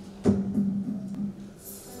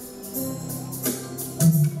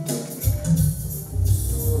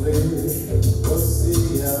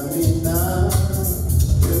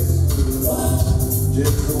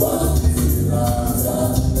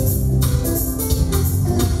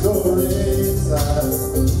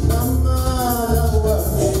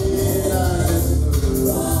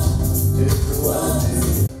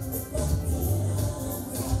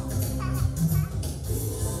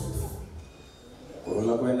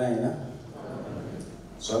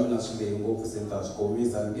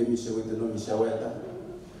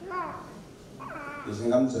 Leswi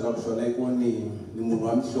nga mi byela ku swona i ku ni munhu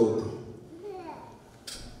wa mihloti.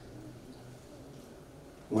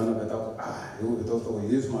 N'wana va ta ku hi to hi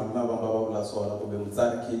leswi maluna va vula swona kumbe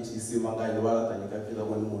mutsari KTC Manganyi va ta nyika fila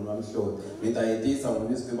ku ni munhu wa mihloti. Mi ta hetisa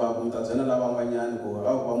n'wina swi tivaka mi ta byela lava van'wanyani ku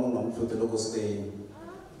va munhu wa mihloti loko swi te yini.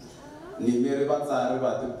 Ni mi ri vatsari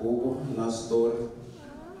va tibuku na switori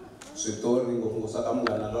ngopfungopfu swa ka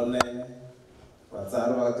Munghana Lonene,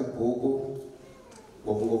 vatsari va tibuku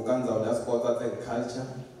ngopfungopfu ka ndzawulo ya Sport Arts and Culture.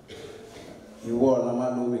 Hi vona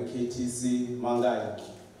malume KTC Manganyi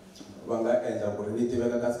va nga endla ku ri ni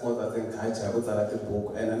tiveka ka Sport Arts and Culture hi ku tsala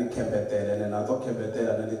tibuku ene ni khembetela ene na to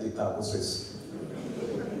khembetela na leti taku sweswi.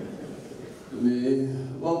 Mi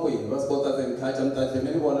va ku hi va Sport Arts and Culture mi ta tlhela mi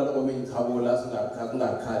ni vona loko mi tlhavula swi nga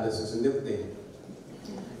ri khale sweswi ni le ku teni.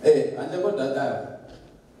 Handle ko dadari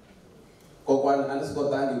kokwani a ni swi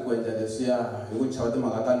kotangi ku endla leswiya hi ku chava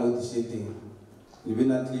timhaka ta load shedding. Ni vi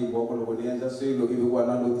na ntlimbo wa ku loko ni endla swilo ivi ku va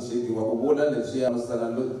na load shedding wa ku vula leswiya masana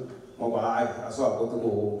Moko hayi a swa ha koti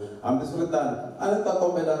ku hambiswiritano a ni ta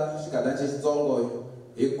kombela xigadachi xitsongo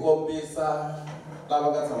hi kombisa lava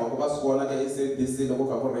nga tshamaka va swi vona ka SABC loko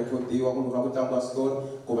kha ku rhekhodiwa kumbe kha ku tlangiwa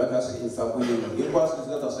switori ku va kha swi endlisa ku yini hinkwaswo leswi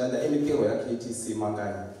nga ta swi endla i mintirho ya KTC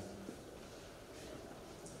Manganyi.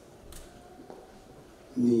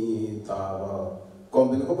 Ni ta va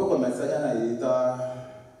kombela kumbe ku humesanyana hi ta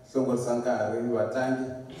hlongorisa nkarhi vatlangi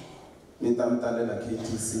ni ta mi talela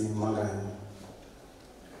KTC Manganyi.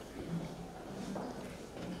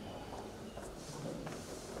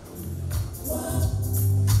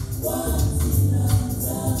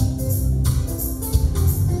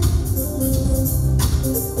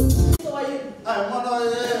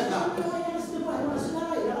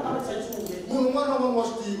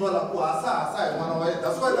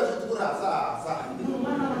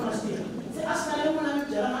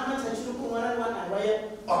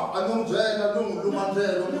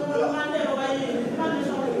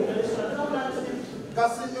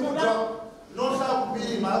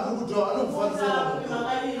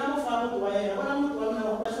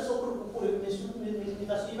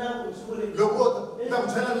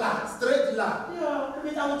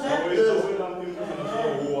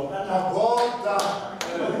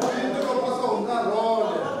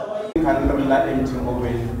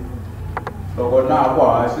 Loko na ha ku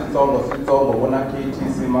haha switsongo ku na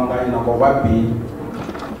KTC Manganyi na ko va bi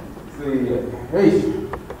se hey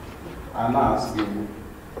a na ha swi tivi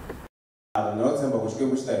ni lo tshemba ku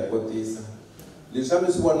Xikwembu xi ta hi kotisa leswi a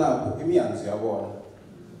mi swi vonaka i mihandzu ya vona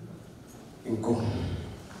inkomu.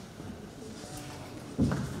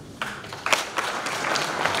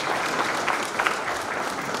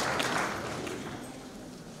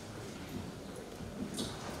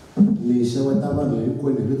 Ni xeweta vanhu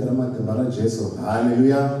hinkwenu hi vito ra matimba ra Jesu.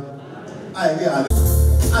 Haleluya. A hi nge a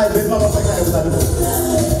hi veni mavafaka hi vutani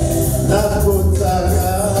na ku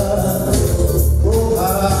tsaka ku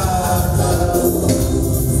hata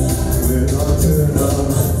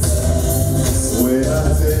wena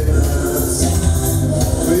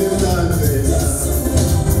tena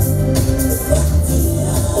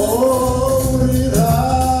oh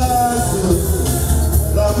rirazo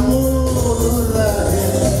ramura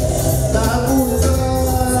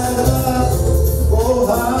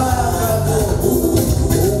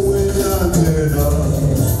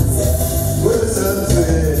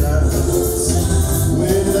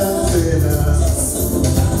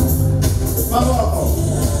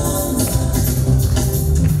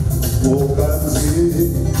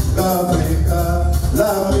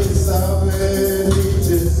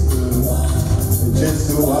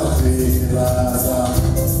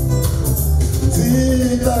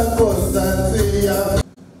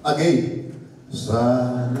again,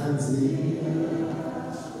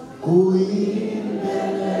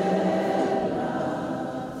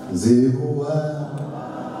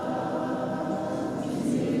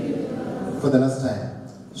 for the last time.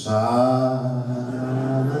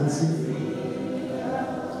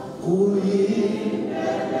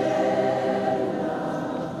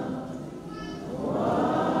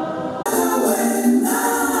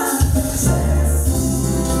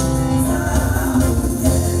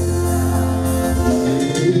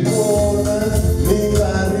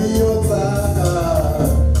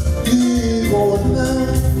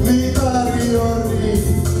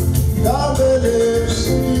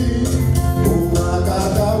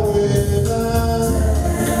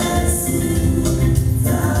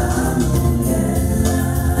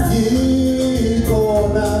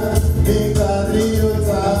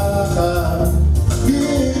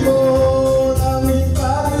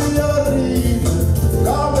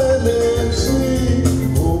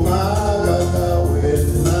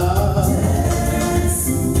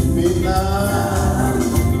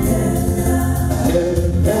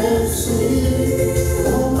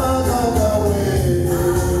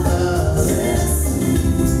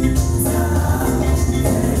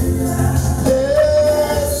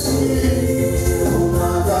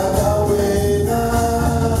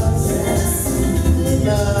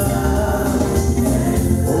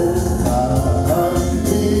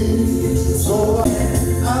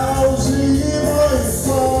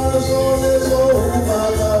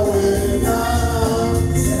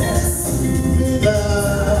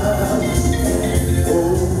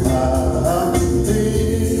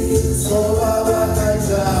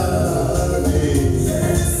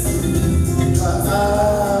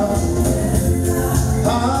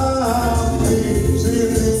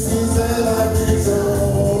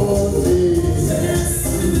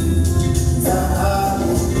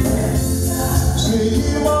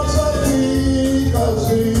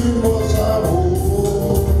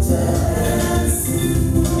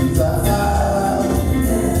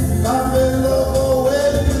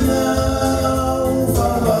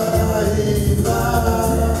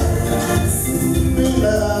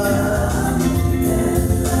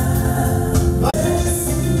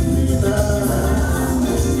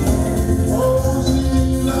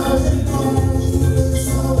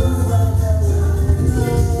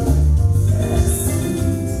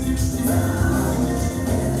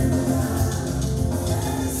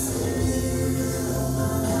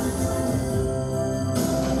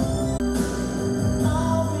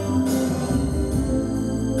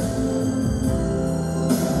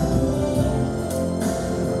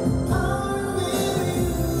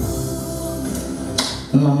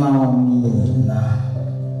 mama wa mina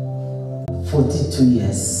 42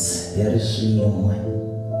 years hi ri swin'we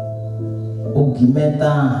u gimeta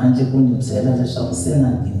handle ku ni byela leswaku se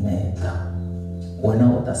na gimeta wena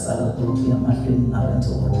u ta sala ku ya mahlweni na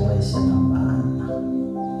rendzo ro wexe na vana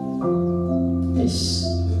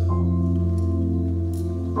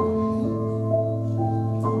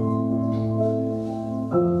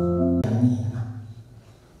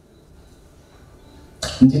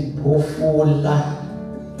ndi phofula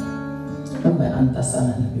kumbe a ni ta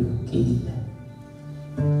sala ni vukile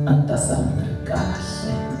a ni ta sala ni ri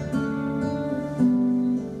kahle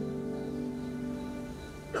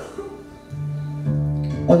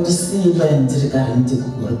u ndzi sive ndzi ri karhi ndzi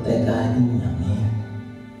guguruteka enyameni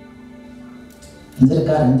ndzi ri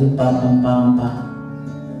karhi ndzi pambapamba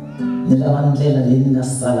ni lava ndlela leyi ni nga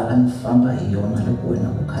sala a ni famba hi yona loko wena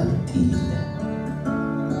u khaletile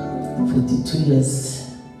 42 years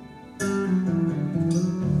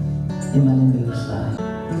i malembe yo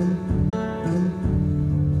hlaya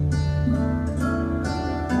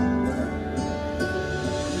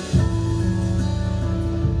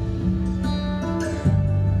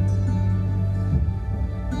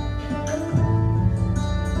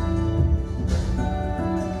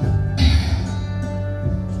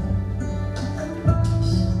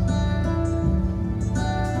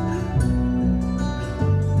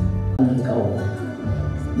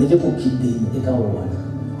ni le ku khideni eka wona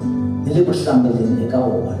ni le ku hlambeleni eka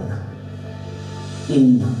wona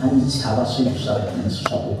ina a ni chava swilo swa wena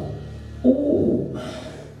swa ku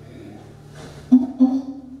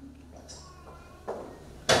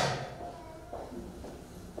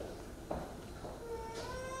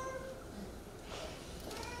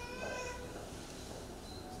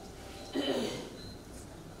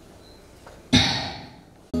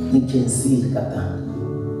ni kensile katani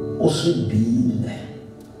u swi bile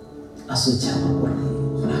a swi chava ku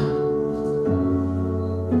rila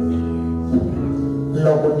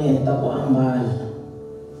loko ni heta ku ambala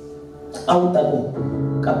a wu ta ku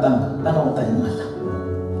katanga tana u ta yimala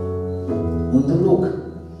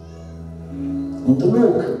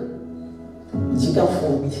hunduluka jika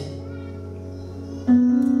futhi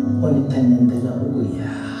u ni thenendela u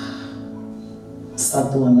ya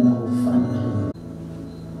nsati wa mina wu fanerile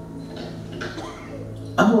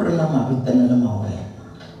a ku ri na mavitenelo ma wena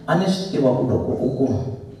a ni swi tiva ku loko u ku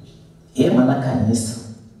hi mana Khanyisa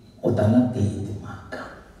u ta na tihi timhaka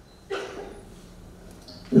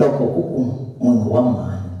loko u ku munhu wa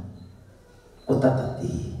mani u ta ta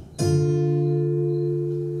tihi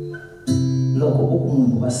loko u ku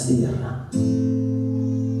munhu wa sirha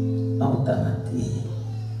a wu ta na tihi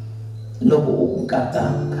loko u ku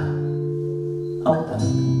katanga a wu ta na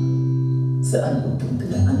tihi se a ni ku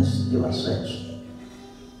dyondzile a ni swi tiva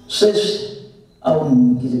sweswi a wu ni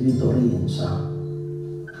nyikile vito rintshwa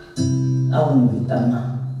a wu ni vitana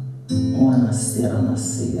n'wana Sirha na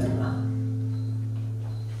Sirha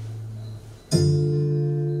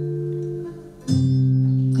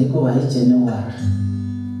hikuva hi January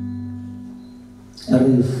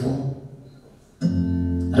rifu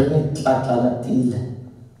ri ni tlatlalatile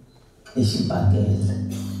exibakele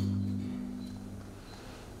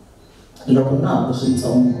loko na ha ku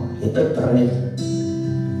swintsongo hi April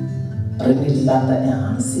ri ni lata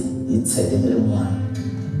ehansi hi tshekele rin'wana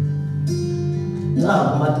na ha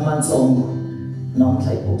ku mati matsongo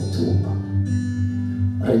namuntlha hi October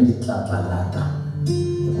ri ni tlatlalata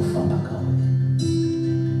hi ku famba ka wena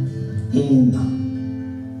ina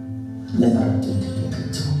lembe ra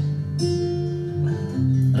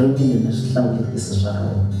 2022 ri vile ni swihlawulekisi swa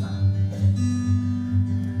rona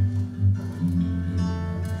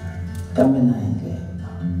kambe na hi nghena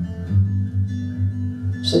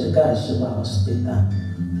swi ri karhi swi vava swi tetana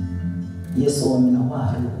Yesu wa mina wa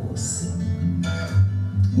ha ri hosi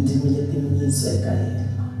ndzi mile timitsu eka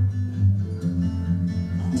yena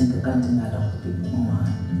ndzi nga ka ndzi nga languti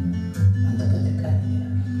kun'wana handle ka yena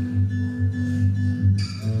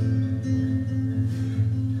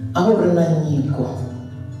a wu ri na nyiko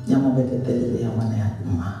ya maveketelelo ya wena ya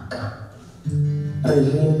timhaka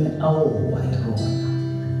ririmi a wu huwa hi rona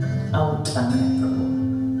a wu tlanga hi rona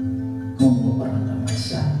munhu wo rhandza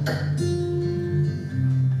maxaka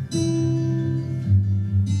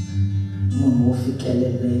munhu wo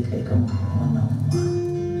fikeleleka eka munhu un'wana na un'wana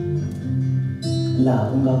laha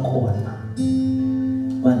u nga kona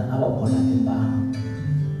vanhu a va bola timbangu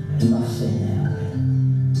hi mafenya ya wena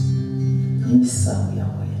hi misawu ya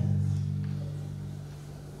wena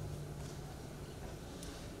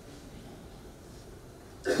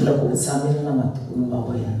loko u tshamile na vatukulu va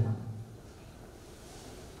wena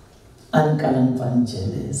a ni kala ni pfa ni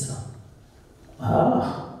jeleza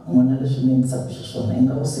ngwana leswi ni endlisaka xiswona i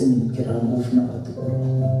nga ku se ni nyikela ngopfu na vatukulu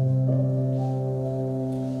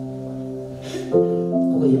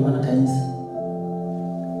ku yi n'wana Khanyisa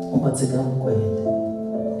u nga tshika vukwele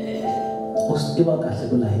u swi tiva kahle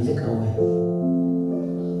ku laha hi le ka wena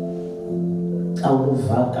a wu lo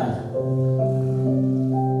vhakala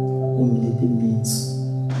u mile timitsu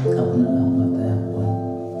a ku na laha u nga ta ya kona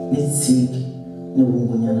ni tshiki ni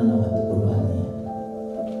vungunyana na vatukulu va mina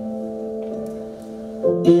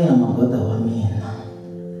ina magoda wa mina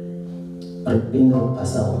ripingo ro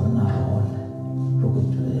basa homu na rona ro ku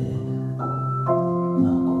tlulela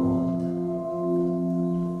magoda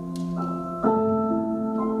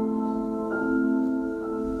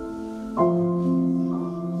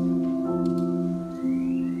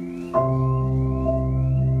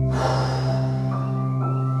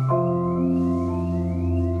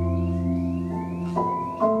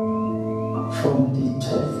from the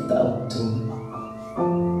 12th October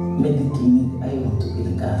medicine I want to be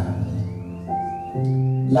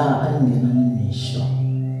la angena nisho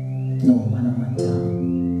no mana mata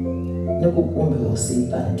ne ku kumbe ho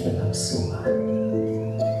seitan tlela kusuka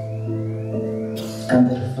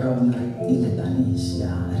kambe from ile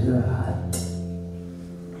tanisha rat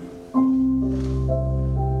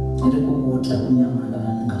ile ku kutla kunyamala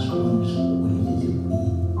nga swona swo ile lipi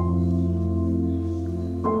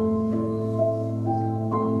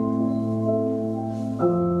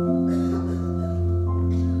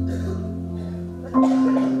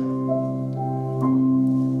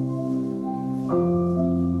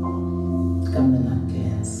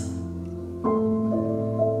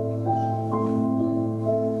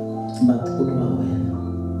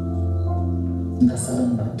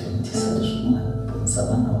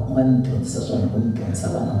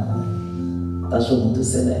taswo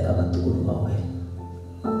mundusela eka vatukulu va wena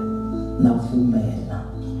na pfumela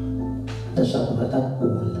leswaku va ta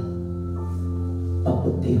kula va ku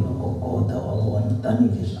tiva kokota wa vona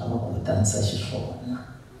tanihileswi a va ku vitanisa xiswona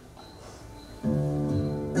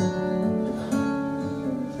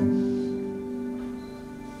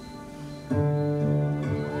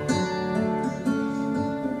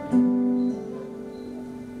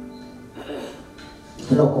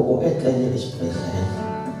loko u etlele exibedhlele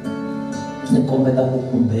ni kombeta ku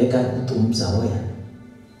khumbeka hi vutomi bya wena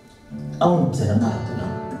a wu ni byela marito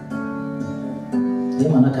lawa hi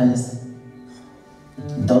mana Khanyisa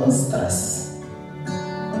don't stress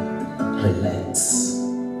relax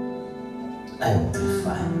I will be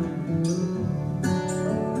fine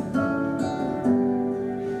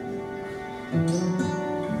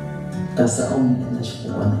kasi a wu ni endla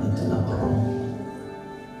xikukwana etlela vorona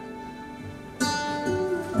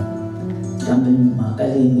kambe mhaka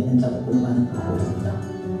leyi ni endlaka ku va ni kurhula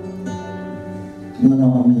n'wana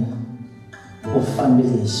wa mina u fambile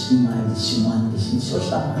hi ximali xin'wana lexi xo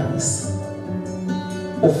hlamarisa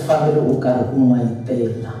u fambile u karhi u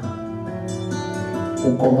n'wayitela u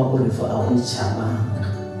komba ku rifu a wu chavanga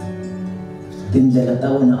tindlela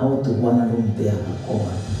ta wena a wu ti vona lomu ti yaka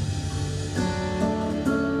kona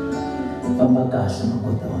famba kahle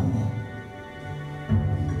makota wa mina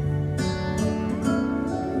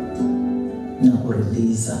na ku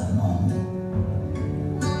release nome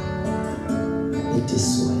it is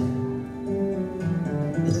well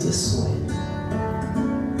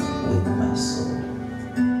with my soul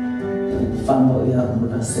famba u ya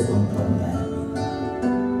rungula second one ya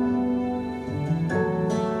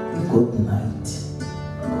good night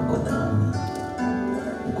makota wa mina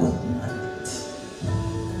good night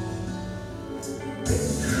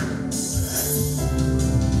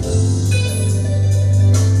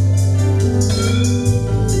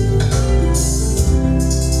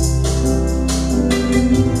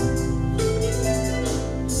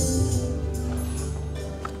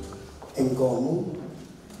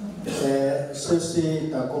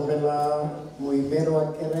Sweswi ta kombela muyimeri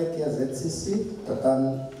wa kereke ya ZCC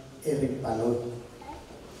tatan Eric Balot.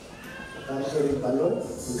 Tatan Eric Balot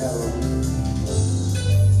nkarhi wa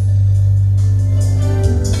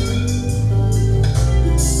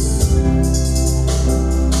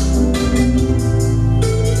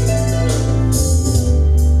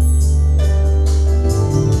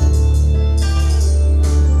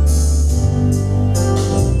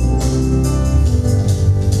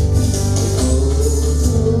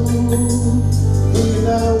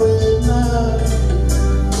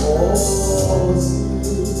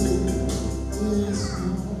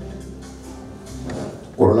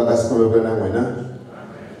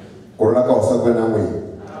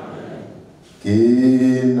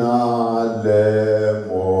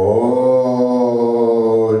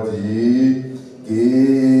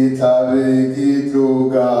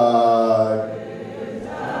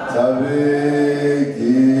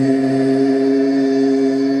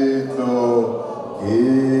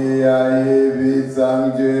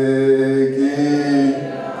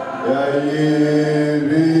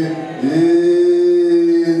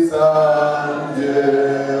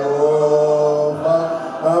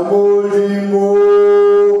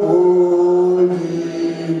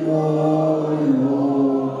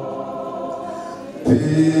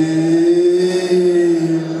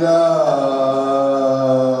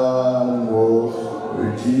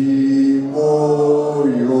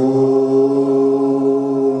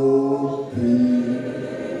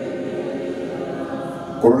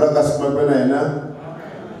Kurula kasma benaina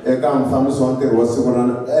eka mfamisi wa ntirho wa siku ra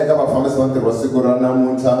eka vafambisi va ntirho wa siku ra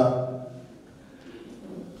namuntlha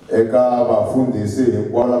eka vafundhisi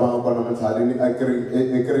hinkwavo lava nga kona matlhalini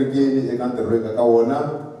ekerekeni eka ntirho eka ka wona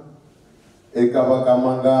eka va ka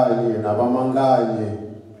Manganyi na va Manganyi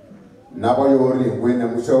na va yori hinkwenu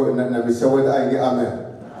na mixeweta a yi nge amen.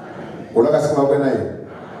 Kurula kasma benaina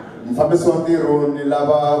mfambisi wa ntirho ni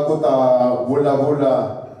lava ku ta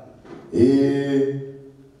vulavula hi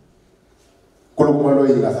kulukuma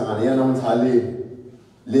loyi nga hlangana yena namuntlha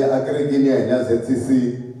le akerekeni ya hina ZCC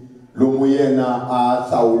lomu yena a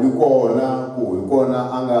hlawuli kona ku hi kona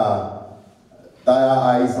a nga ta ya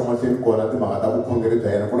a yisa mahlweni kona timhaka ta vukhongeri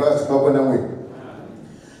bya yena. Kurula swi nga kona n'wini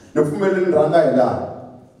ni pfumeleni ni rhanga hi laha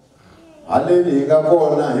haleni hi nga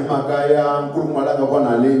kona hi mhaka ya nkulukumalo a nga kona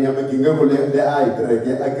haleni ya migingiriko leyi a hi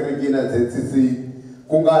tirheke akerekeni ya ZCC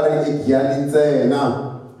ku nga ri eGiyani ntsena.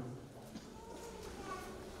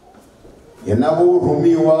 Hi na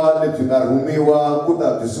vurhumiwa lebyi nga rhumiwa ku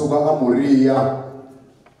ta byi suka a Moriya.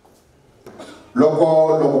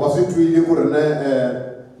 Loko va swi twile ku ri na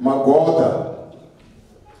Magoda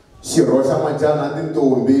xirho xa majani na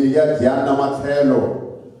tintombi ya Giyani na matlhelo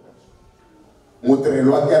mutirheli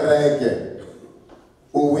wa kereke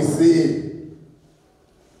u wisile.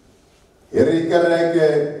 Hi ri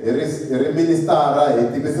kereke hi ri ministara hi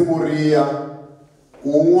tivisi Moriya ku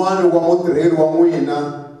un'wana wa mutirheli wa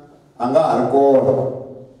n'wina a nga ha ri kona.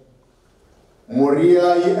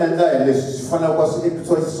 Moriya yi endla hi leswi swi faneleke swi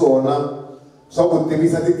endlisiwa xiswona swa ku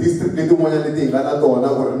tivisa ti-district letin'wanyana leti hi nga na tona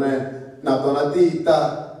ku ri na tona ti ta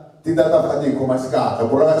fika ti hi khoma xikahle.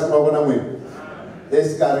 Ku raka xi mavona n'wini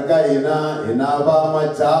exikarhi ka hina hi na va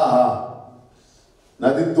majaha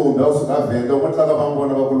na tintombi va kusuka Venda ma tlanga va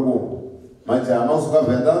vona vakulukumba majaha ma kusuka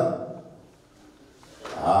Venda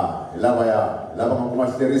hi lava nga kuma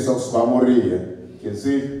xileriso kusuka Moriya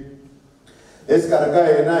kensile. Exikarhi ka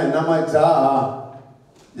hina hi na majaha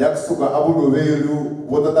ya kusuka a Vulovelu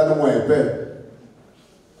vo tatana N'wepe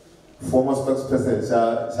former spokesperson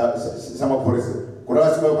xa maphorisa. Ku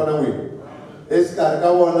raka xi va kona n'wini exikarhi ka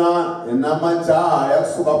vona hi na majaha ya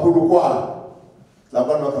kusuka Polokwane lava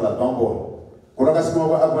vanhu va khala va kona. Ku raka xi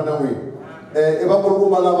va kona n'wini i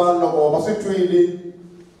vakulukumba lava loko va swi twile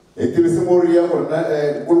hi tivisi Moriya ku ri na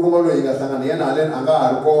nkulukumba loyi hi nga hlangana yena haleni a nga ha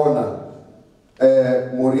ri kona.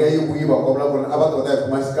 Moriya yi vuyi va kombela ku ri a va ta kota hi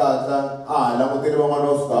khoma xikatla a ha languteli van'wana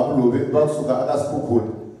va kusuka a Vuloveli va kusuka aka Sekhukhune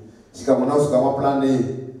xikan'we na kusuka Maplaneni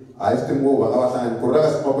a hi swi tivi ngopfu va nga va hlangani. Ku ri raka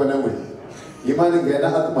xi mavona n'wini hi mani nghena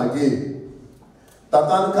a timhakeni.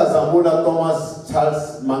 Tatani Khazamula Thomas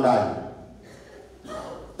Charles Manganyi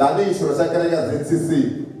tanihi xirho xa kereke ya ZCC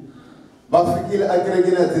va fikile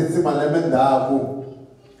akerekeni ya ZCC malembe ndzhaku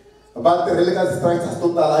va tirhele ka structures to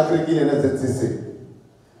tala akerekeni ya ZCC.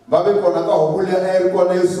 Va ve kona ka huku leyi a yi ri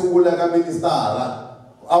kona yo sungula ka ministara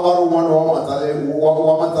a va ri un'wana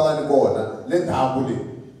wa matsalani kona le ndhaku leyi.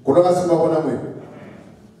 Ku raka swi va vona n'wini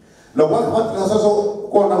loko va tirhisa sweswo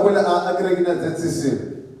kona kwale akerekeni ya ZCC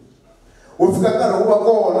wu fika nkarhi wu va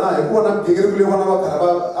kona hi ku vona migingiriko leyi vona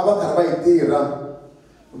a va karhi va yi tirha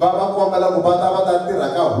va kombela ku va ta tirha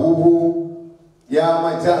ka huvo ya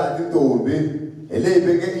majaha tintombi hi leyi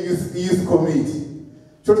veke youth committee.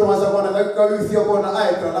 Xo tlhela xa vona ka youth ya kona a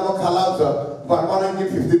hi tirha na vakhalabya vanhu va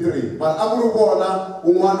 1953 mara a ku ri vona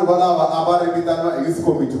un'wana va lava a va ri vitaniwa youth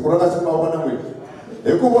committee. Ku raka swi va vona n'wini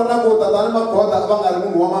hi ku vona ku tatani Magoda a va nga ri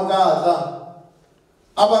munhu wa makatla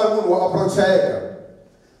a va ri munhu wa approacheka.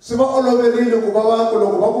 Swi va oloverile ku va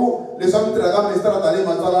loko va ku leswi a mi tirha ka ministara tanihi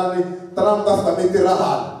matsalani tana mi ta fika mi tirha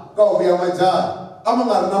hala ka huvo ya majaha a ma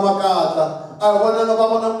nga ri na makatla a hi vonanga va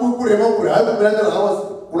vona ku ri hayi ku mina tirha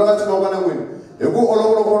hours. Ku raka swi va vona n'wini hi ku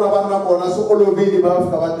olovolo vona va ri na kona swi olovile va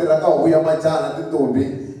fika va tirha ka huvo ya majaha na tintombi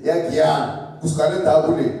ya Giyani kusuka le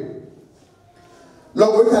ndhaku leyi.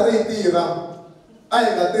 Loko hi karhi hi tirha a hi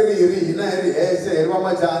nga tirhi hi ri hina hi ri hexe hi ri va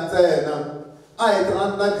majaha ntsena a hi tirha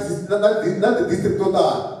na ti-district to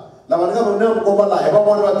tala lava ni nga va na mukomba laha hi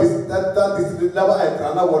van'wana ta district lava a hi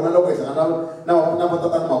tirha na vona loko hi hlangana na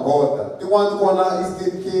vatatani Magoda. Tin'wana kona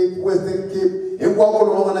Eastern Cape, Western Cape hinkwako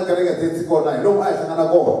lomu va nga na kereke tsetsi kona hi lomu a hi hlangana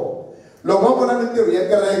kona. Loko va vona mintirho ya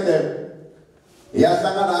kereke hi ya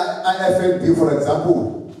hlangana a FNB for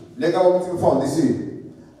example le ka Vumundzuku Foundation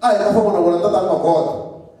a hi ta famba na vona tatani Magoda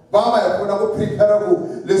va va hi pfuna ku prepare ku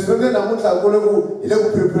leswi nge namuntlha ku le ku hi le ku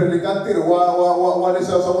prepare ka ntirho wa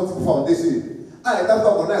leswiya swa Vumundzuku Foundation. A hi ta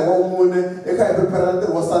fika kona hi wa mune eka hi prepare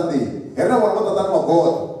ntirho wa Sunday hi ri na vona va tatana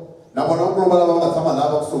magoda na vona va kulomba lava va nga tshama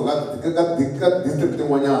lava kusuka ka district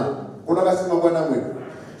tin'wanyana ku na ka ximakwena n'wina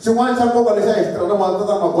xin'wana xa nkoka lexi a hi xi tirha na vona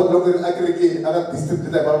tatana magoda loko hi ri ekerekeni aka district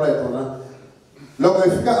leyi vulavula hi tona loko hi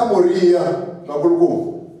fika a Moriya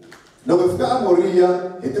vakulukumba loko hi fika a Moriya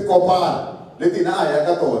hi tikopana leti hina a hi ya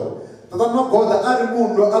ka tona tatana magoda a ri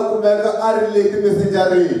munhu loyi a kumeka a ri le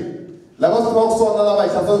ti-messengereni lava swi tivaka swona lava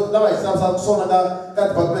hi xavisaka swona ka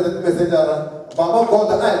department ya ti-messengera va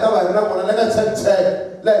magoda a hi ta va hi ri na vona le ka check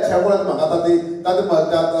la hi cheka na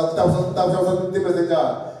timhaka ta ti-messengera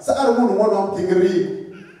se a ri munhu un'wana wa mugingiriko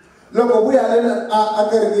loko vuya haleni a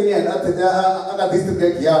kerekeni ya hina a ka district ya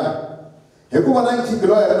Giyani hikuva na nkhinkhi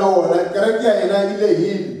lowu hi ri na wona kereke ya hina yi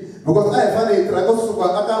lehile because a hi fanele hi tirha kusuka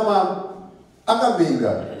aka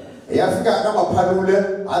Minga hi ya fika aka Maphalule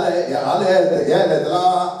hala hi ya heletela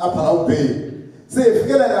a Palau Bay se hi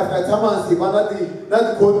fikela hi fika Thamasi hi va na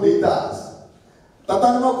ti-coordinators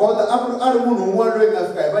tatana magoda a ri munhu un'wana loyi nga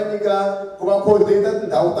fika hi va nyika ku va coordinator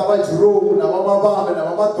tindhawu ta va Jiromu na va Mabambe na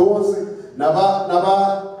va Madosi na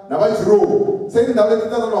va Jiromu se tindhawu leti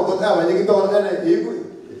tatana magoda a va nyiki tona ene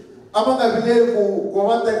a va nga vileli ku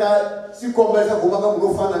va teka xikombelo xa huma ka munhu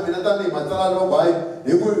wo fana na mina tanihi matsalana va bayi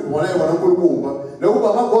hi ku vona hi vona nkulukumba loko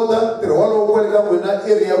va magoda ntirho walowo ku le ka n'wina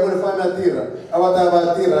area ya n'wina famba ya tirha a va ta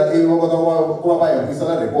va tirha ivi va kota ku va hi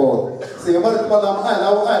vuyisela report se hi marito malama a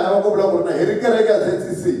hi lava ku vulavula na hi ri kereke ya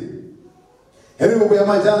ZCC hi ri huku ya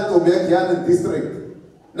Manjani Ntombi ya Giyani district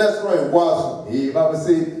na swilo hinkwaswo hi va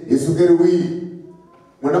se hi sukeriwile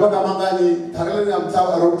n'wina va ka Manganyi thakeleni ya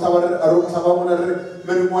misava ro misava n'wina ri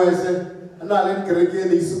mi ri n'wexe na le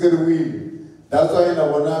kerekeni yi sukeriwile that's why na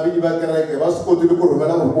vona vinyi va kereke va swi kotile ku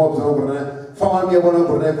rhumela vurumo bya ku ri na famba mi ya vona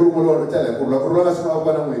ku ri na nkulumo lowu tele ku rhula ka swin'wana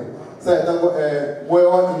vona n'wina se hi ta ku moya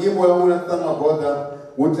wa n'wina tatana magoda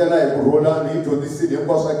wu tlela hi kurhula ni hi dyondzisile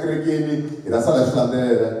hinkwaswo swa kerekeni hi ta sala hi swi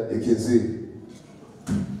landzelela hi khensile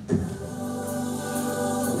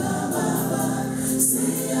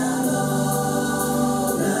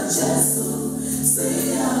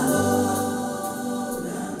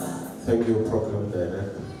Thank you, Program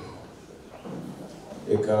Director.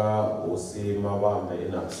 Eka Hosi Mabambe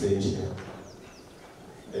in absentia.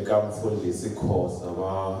 Eka Mfundisi Khoza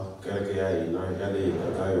wa kereke ya hina ya le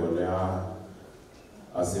ka yona ya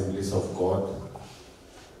Assemblies of God.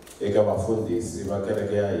 Eka Vafundisi va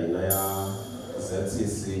kereke ya hina ya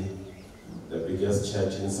ZCC, the biggest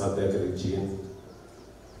church in Southern region.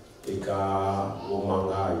 Eka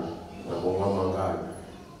Manganyi na Manganyi.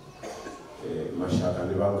 Mashaka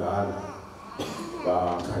ni vanghana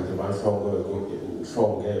vakhanyi va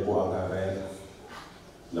nhlonge hi ku angarhela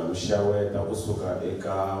na mixaweta kusuka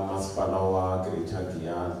eka masipala wa Greater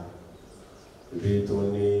Giyani vito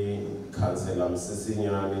ni khansela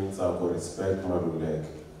Msisinyani Ntsako Respect Maluleke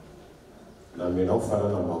na mina ku fana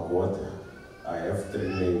na magoda I have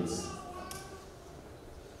 3 names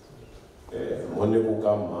mone ku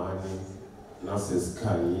ka mhani na sis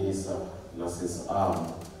Khanyisa na sis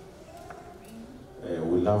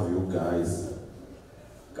we love you guys.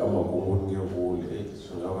 Kama kungu ngevule,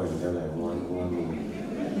 sungava ndlela yin'wana.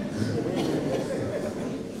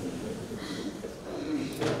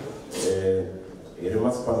 Hi ri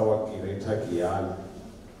masipala wa Greater Giyani.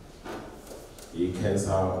 Hi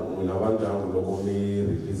khensa n'wina va ndyangu loko mi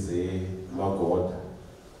release magoda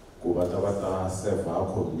ku va ta serve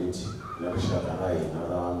community na rixaka ra hina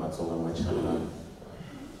ra Matsonga Machangani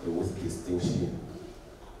with distinction.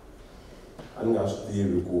 Ani nga swi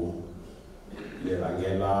tivi ku le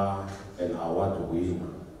rhangela an award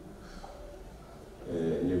winner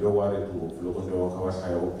ni ve worried ngopfu loko ni kha va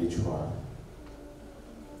hlaya obituary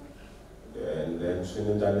and then swi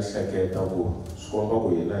ni ndla ni hleketa ku swi komba ku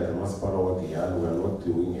hina hi ri masipala wa Giyani we are not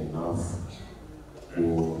doing enough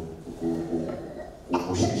ku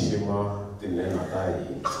xixima tinhenha ta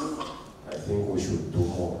hina. I think we should do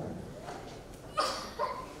more.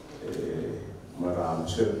 Mara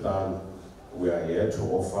hambiswiritano we are here to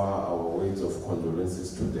offer our words of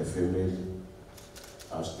condolences to the family.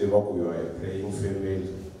 As they work, we are a praying family.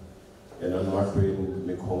 And I'm not doing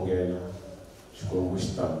Mikongela,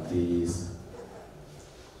 Shkomushtamtis.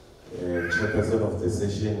 Chairperson of the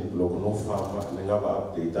session, Logono Farmer,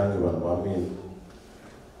 Ningaba update, Tangiban Bamin,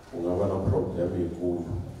 Ungabana problem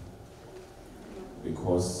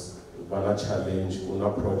because Bana challenge, Una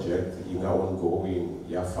project, Inga ongoing,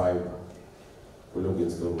 Ya fiber. We look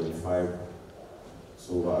into the fiber.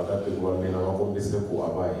 So other people may not come to say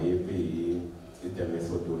the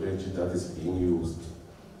methodology that is being used.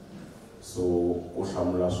 So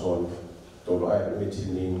Khazamula son told I am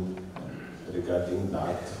meeting regarding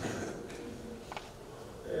that.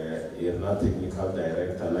 You're not technical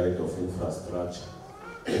director, Light of Infrastructure.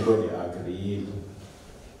 ego hi agree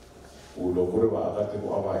ku loko ri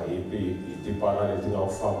vaakatiko a va happy hi tipala leti nga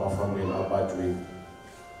ku fambafambeni apatwini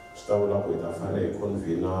swi ta vula ku hi ta fanele hi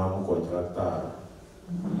convene mucontractara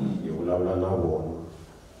hi vulavula na vona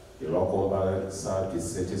hi va komba sa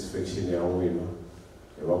dissatisfaction ya n'wina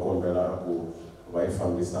hi va kombela ku va yi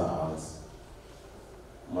fambisa hansi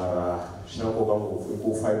mara xa nkoka ngopfu i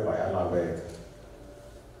ku fiber ya laveka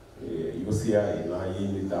youth ya hina yi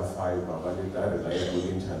nita fiber va nita reliable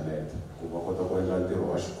internet ku va kota ku endla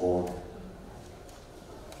ntirho wa xikolo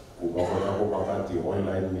ku va kota ku va ka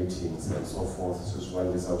ti-online meetings and so forth swi va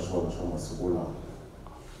endlisaka swona swa masiku lawa.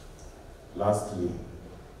 Lastly,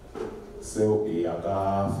 se hi ya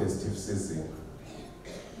ka festive season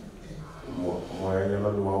moyanyana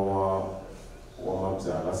luwa wa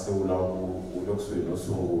mabyala se wu lava wu le kusuhi no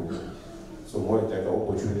sungula so mo hi teka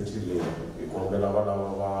opportunity leyi hi kombela valava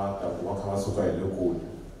va taku va kha va suka hi le kule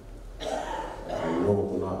hi loko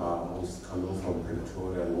ku na amos coming from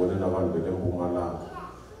Pretoria ni vone na vanhu va le Mpumalanga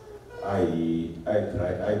I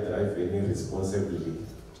drive very responsibly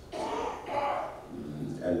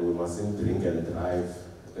and we mustn't drink and drive.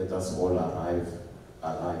 Let us all arrive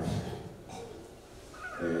alive.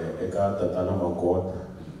 Eka Tatana Magod,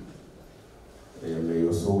 may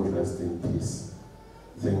your soul rest in peace.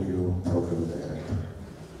 Thank you, Program Director.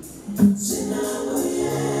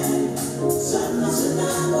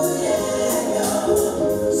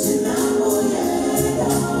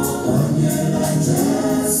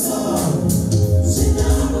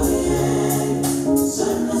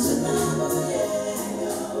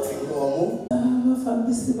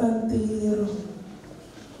 Vafambisi va ntirho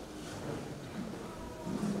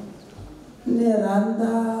ni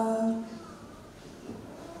rhandza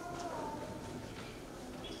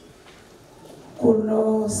ku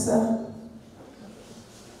losa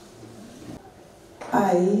a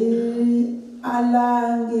hi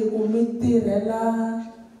alangi ku mi tirhela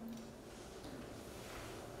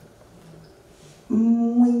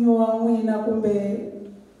n'winyi wa n'wina kumbe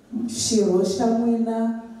xirho xa n'wina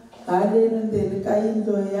haleni ndzeni ka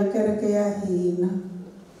yindlo ya kereke ya hina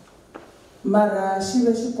mara xi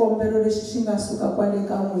ve xikombelo lexi xi nga suka kwale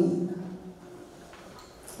ka n'wina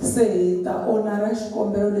se hi ta onara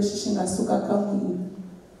xikombelo lexi xi nga suka ka n'wina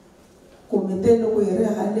kumbe te loko hi ri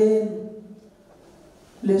haleni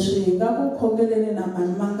leswi hi nga ku khongeleni na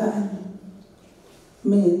mani Manganyi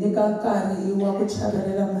mi hi nyika nkarhi wa ku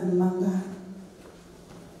chavelela mani Manganyi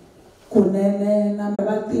kunene na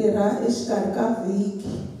va tirha exikarhi ka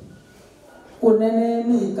vhiki kunene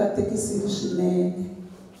mi hi katekisile swinene.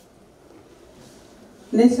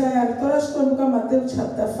 Ni hlaya rito ra Xikwembu ka Matewu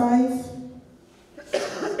chapter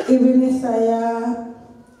 5 ivi ni hlaya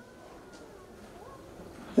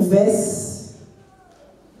verse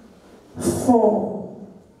 4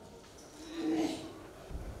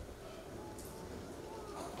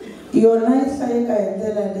 yona yi hlayeka hi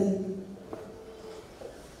ndlela leyi.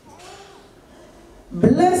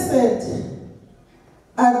 Blessed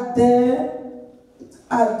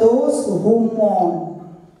are those who mourn.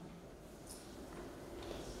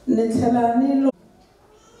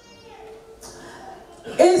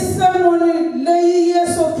 Isemoni leyi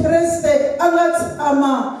Yesu Kriste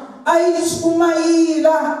agatama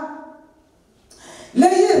aishumaila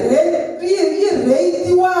leyi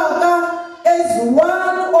reitiwaka as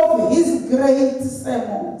one of his great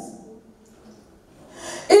sermons.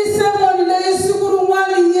 Isemoni leyi siku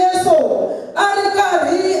rin'wana Yesu a ri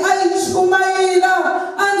karhi aishumaila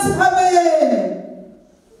antshaveni.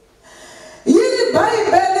 Yini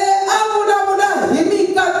Bibele a vulavula hi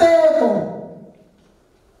mikateko.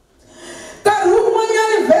 Nkarhi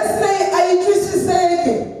wun'wanyani verse leyi a yi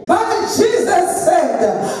twisiseki. But Jesus said,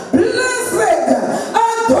 blessed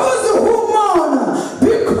are those who mourn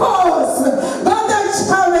because va ta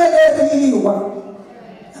chaveleriwa.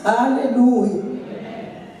 Hallelujah.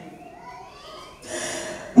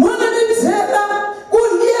 Mwana ni byela ku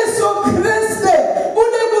Yesu Kriste u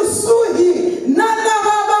le kusuhi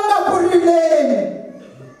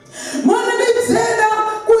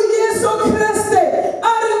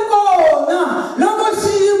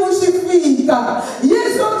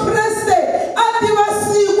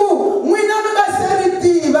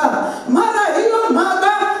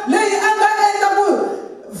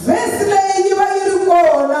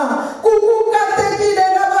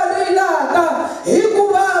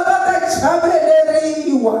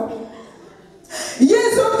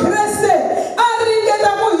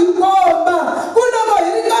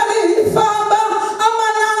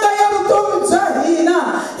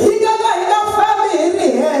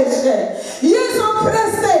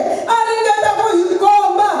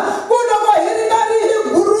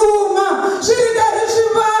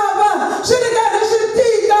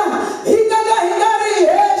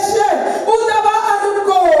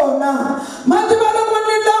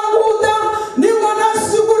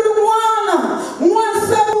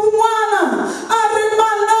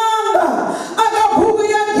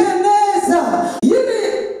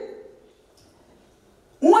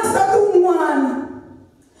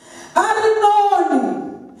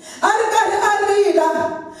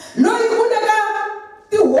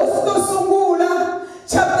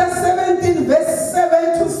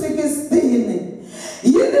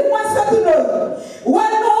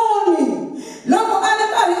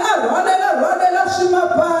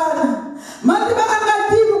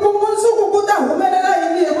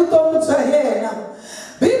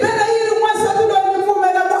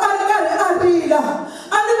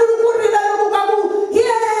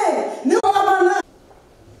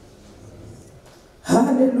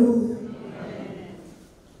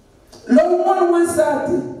wun'wana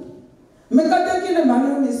n'wansati mi katekile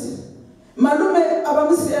malume a va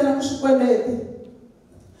mi siyela ku swikweleti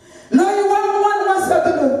loyi wa n'wana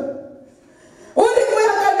n'wansati loyi u ri ku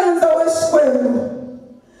ya ka nandza wa Xikwembu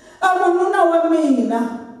a mununa wa mina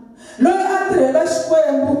loyi a tirhela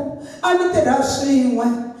Xikwembu a mi tirha swin'we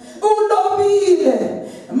u lovile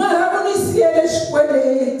mara u ni siyele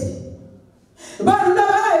xikweleti vanhu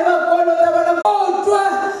lava a hi va kolota va lava ku twa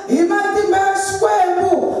hi matimba ya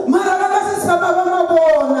Xikwembu mara va nga si tshama va ma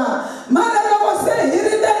vona mara loko se hi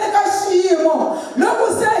ri ndzeni ka xiyimo loko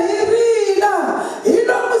se hi rila hi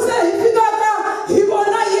loko se hi fikaka hi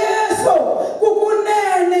vona Yesu ku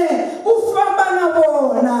kunene u famba na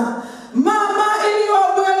vona mama in your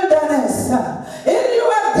wilderness in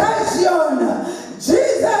your dungeon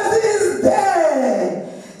Jesus is there.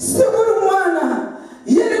 Siku rin'wana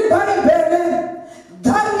yi ri Bibele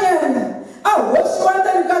Daniel a hoxiwa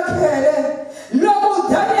ndzeni ka khele loko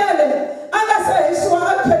Daniel a nga se hisiwa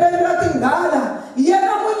a kheleni ra tinghala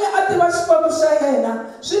yena n'winyi a tiva Xikwembu xa yena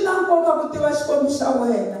swi na nkoka ku tiva Xikwembu xa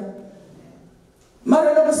wena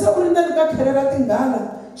mara loko se u ri ndzeni ka khele ra tinghala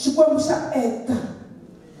Xikwembu xa eta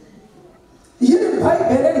yi ri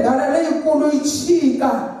Bibele nghala leyikulu yi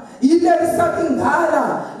chika yi lerisa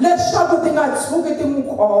tinghala leswaku ti nga tshuki ti n'wi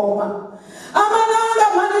khoma amananga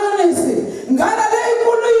manionisi nghala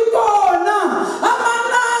leyikulu yi kona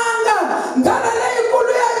amananga nghala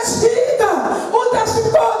leyikulu ya chika u ta swi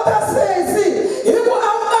kota sesi hi ku a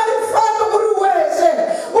wu nga ri fambi ku ri wexe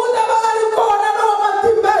u ta va a ri kona na wa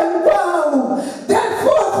matimba hinkwawo the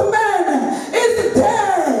fourth man is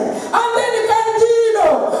there andeni ka ndilo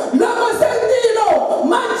loko se ndilo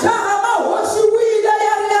majaha ma hoxiwile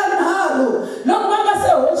ya ri yanharhu loko va nga se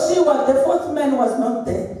hoxiwa the fourth man was not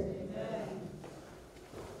there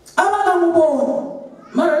a va nga n'wi voni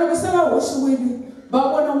mara loko se va hoxiwile va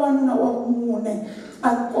vona n'wanuna wa mune a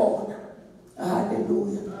ri kona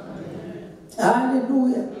halleluya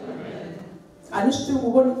halleluya a ni swi tivi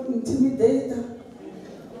ku vona intimidator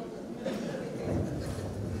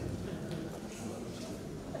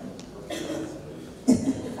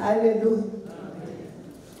halleluya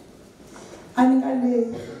a ni nga leyi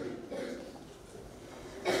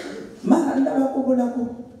mara ni lava ku vula ku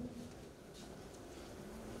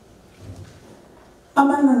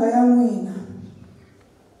amananga ya n'wina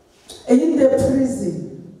in the prison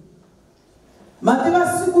ma tiva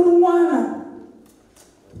siku rin'wana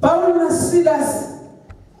Paul na Silas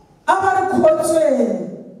a va ri khotsweni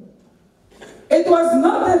it was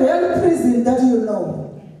not the real prison that you know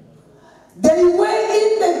they were in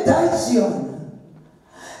the dungeon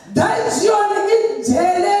i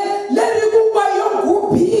jele leri ku va yo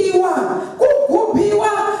gubiwa ku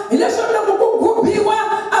gubiwa hi leswo loko ku gubiwa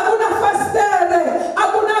a ku na fastere a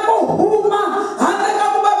ku na ku huma handle ka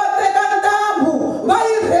ku va va teka ntambu va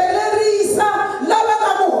yi rhelerisa lava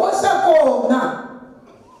nga ku hoxa kona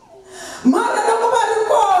mara loko va ri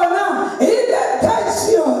kona hi the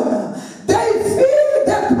dungeon they feel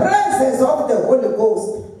the presence of the Holy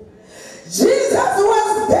Ghost Jesus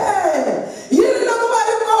was there yi ri loko va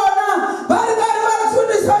ri kona va ri karhi va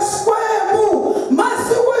tshunisa Xikwembu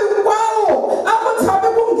masiku hinkwawo a ku tshami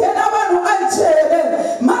ku nghena vanhu ajele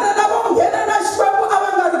mara lavo nghena na Xikwembu a va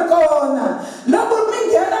nga ri kona loko mi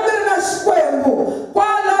nghena mi ri na Xikwembu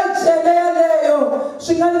kwala jele yaleyo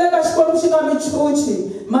swi nga endleka Xikwembu xi nga mi chuchi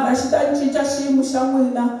mara xi ta cinca xiyimo xa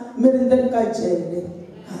n'wina mi ri ndzeni ka jele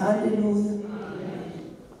halleluya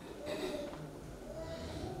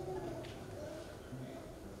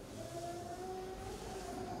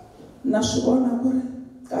na swi vona ku ri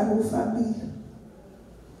nkarhi wu fambile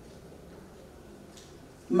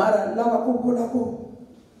mara lava ku vula ku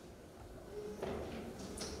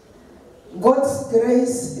God's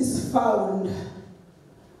grace is found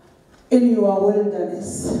in your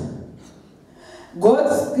wilderness.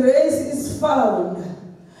 God's grace is found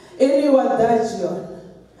in your dungeon.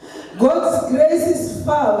 God's grace is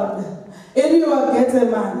found in your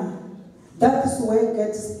Gethsemane. That is where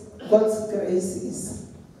God's grace is.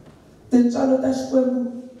 Tintswalo ta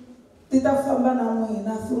Xikwembu ti ta famba na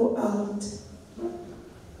n'wina throughout.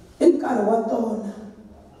 I nkarhi wa tona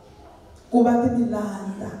ku va ti mi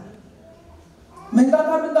landa. Mi nga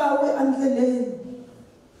ka mi nga wi endleleni.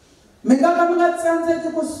 Mi nga ka mi nga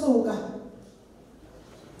tsandzeki kusuka.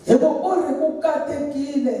 Hikuva u ri ku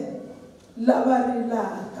katekile lava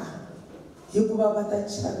rilaka hikuva va ta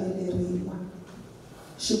chaveleriwa.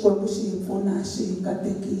 Xikwembu xi hi pfuna xi hi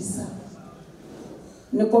katekisa.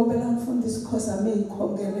 Ni kombela mfundhisi Khazamula hi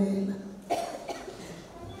khongelela.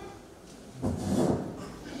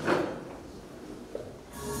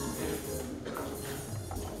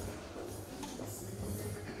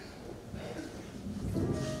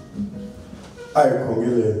 a hi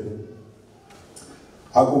khongeleni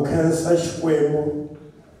a ku khensa Xikwembu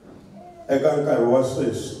eka nkarhi wa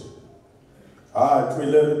sweswi ha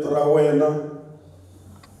twile rito ra wena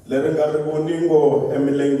leri nga ri voningo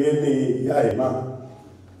emilengeni ya hina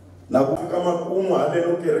na ku fika makumu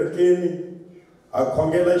haleno kerekeni a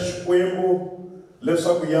khongela Xikwembu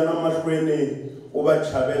leswaku yana mahlweni u va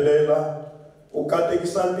chavelela u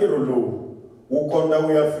katekisa ntirho lowu wu kondza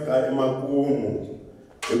wu ya fika emakumu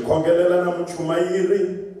hi khongelela na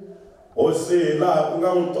muchumayiri hosi laha ku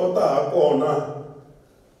nga n'wi tota ha kona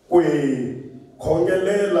ku hi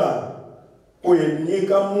khongelela ku hi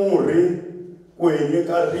nyika murhi ku hi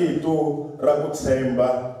nyika rito ra ku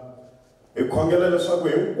tshemba hi khongela leswaku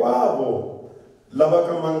hinkwavo lava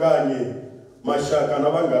ka Manganyi maxaka na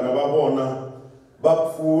vanghana va vona va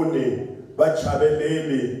pfuni va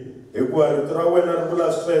chaveleli hikuva rito ra wena ri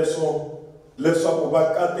vula sweswo leswaku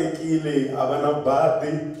va katekile a va na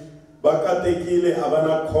badi va katekile a va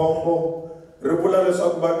na khombo ri vula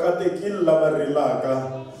leswaku va katekile lava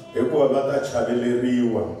rilaka hikuva va ta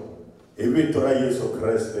chaveleriwa hi vito ra Yesu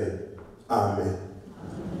Kriste amen.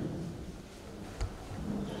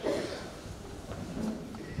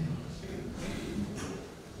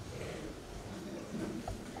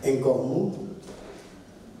 Inkomu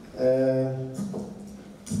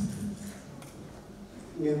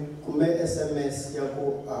ni kume SMS ya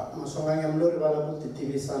ku masonganya mlori vala ku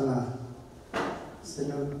titivisana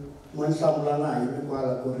seno mwanhlamulana hi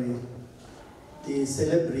mikwala ku ri ti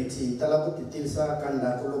celebrity tala ku titivisa ka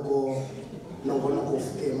ndhaku loko nongonoko wu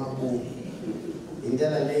fike emakumu hi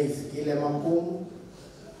ndlela leyi fikile emakumu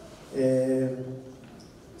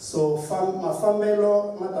so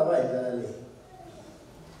mafambelo ma ta va hi ndlela leyi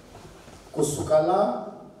kusuka la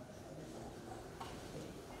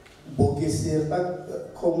bokisi ri ta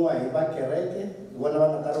khomiwa hi vakereke vona va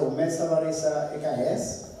nga ta ri humesa va risa eka HES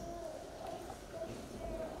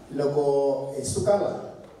loko hi suka la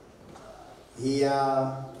hi ya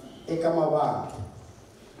eka mavanga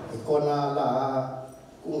hi kona laha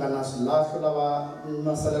ku nga na swilahlo lava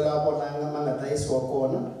masalela ya vona ma nga ta yisiwa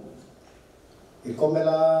kona hi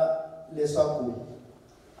kombela leswaku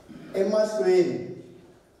emahlweni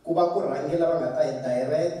ku va ku rhangela va nga ta hi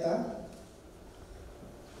director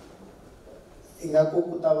ingaku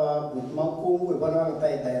ku ta va makungu hi vona va nga ta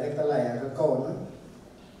hi director laha hi yaka kona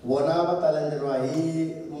vona va ta landzeriwa hi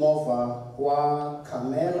movha wa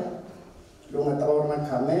camera lowu nga ta va wu ri na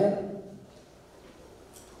camera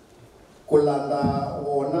ku landza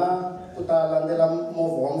vona ku ta landzela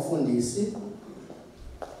movha wa mfundhisi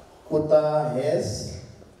ku ta HES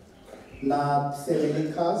na family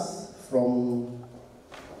cars from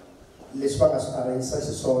leswi va nga swi arrangisa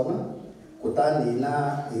xiswona kutani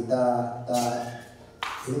hina hi ta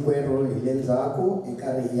hinkwerhu hi le ndzhaku hi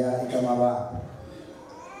karhi hi ya eka mavanga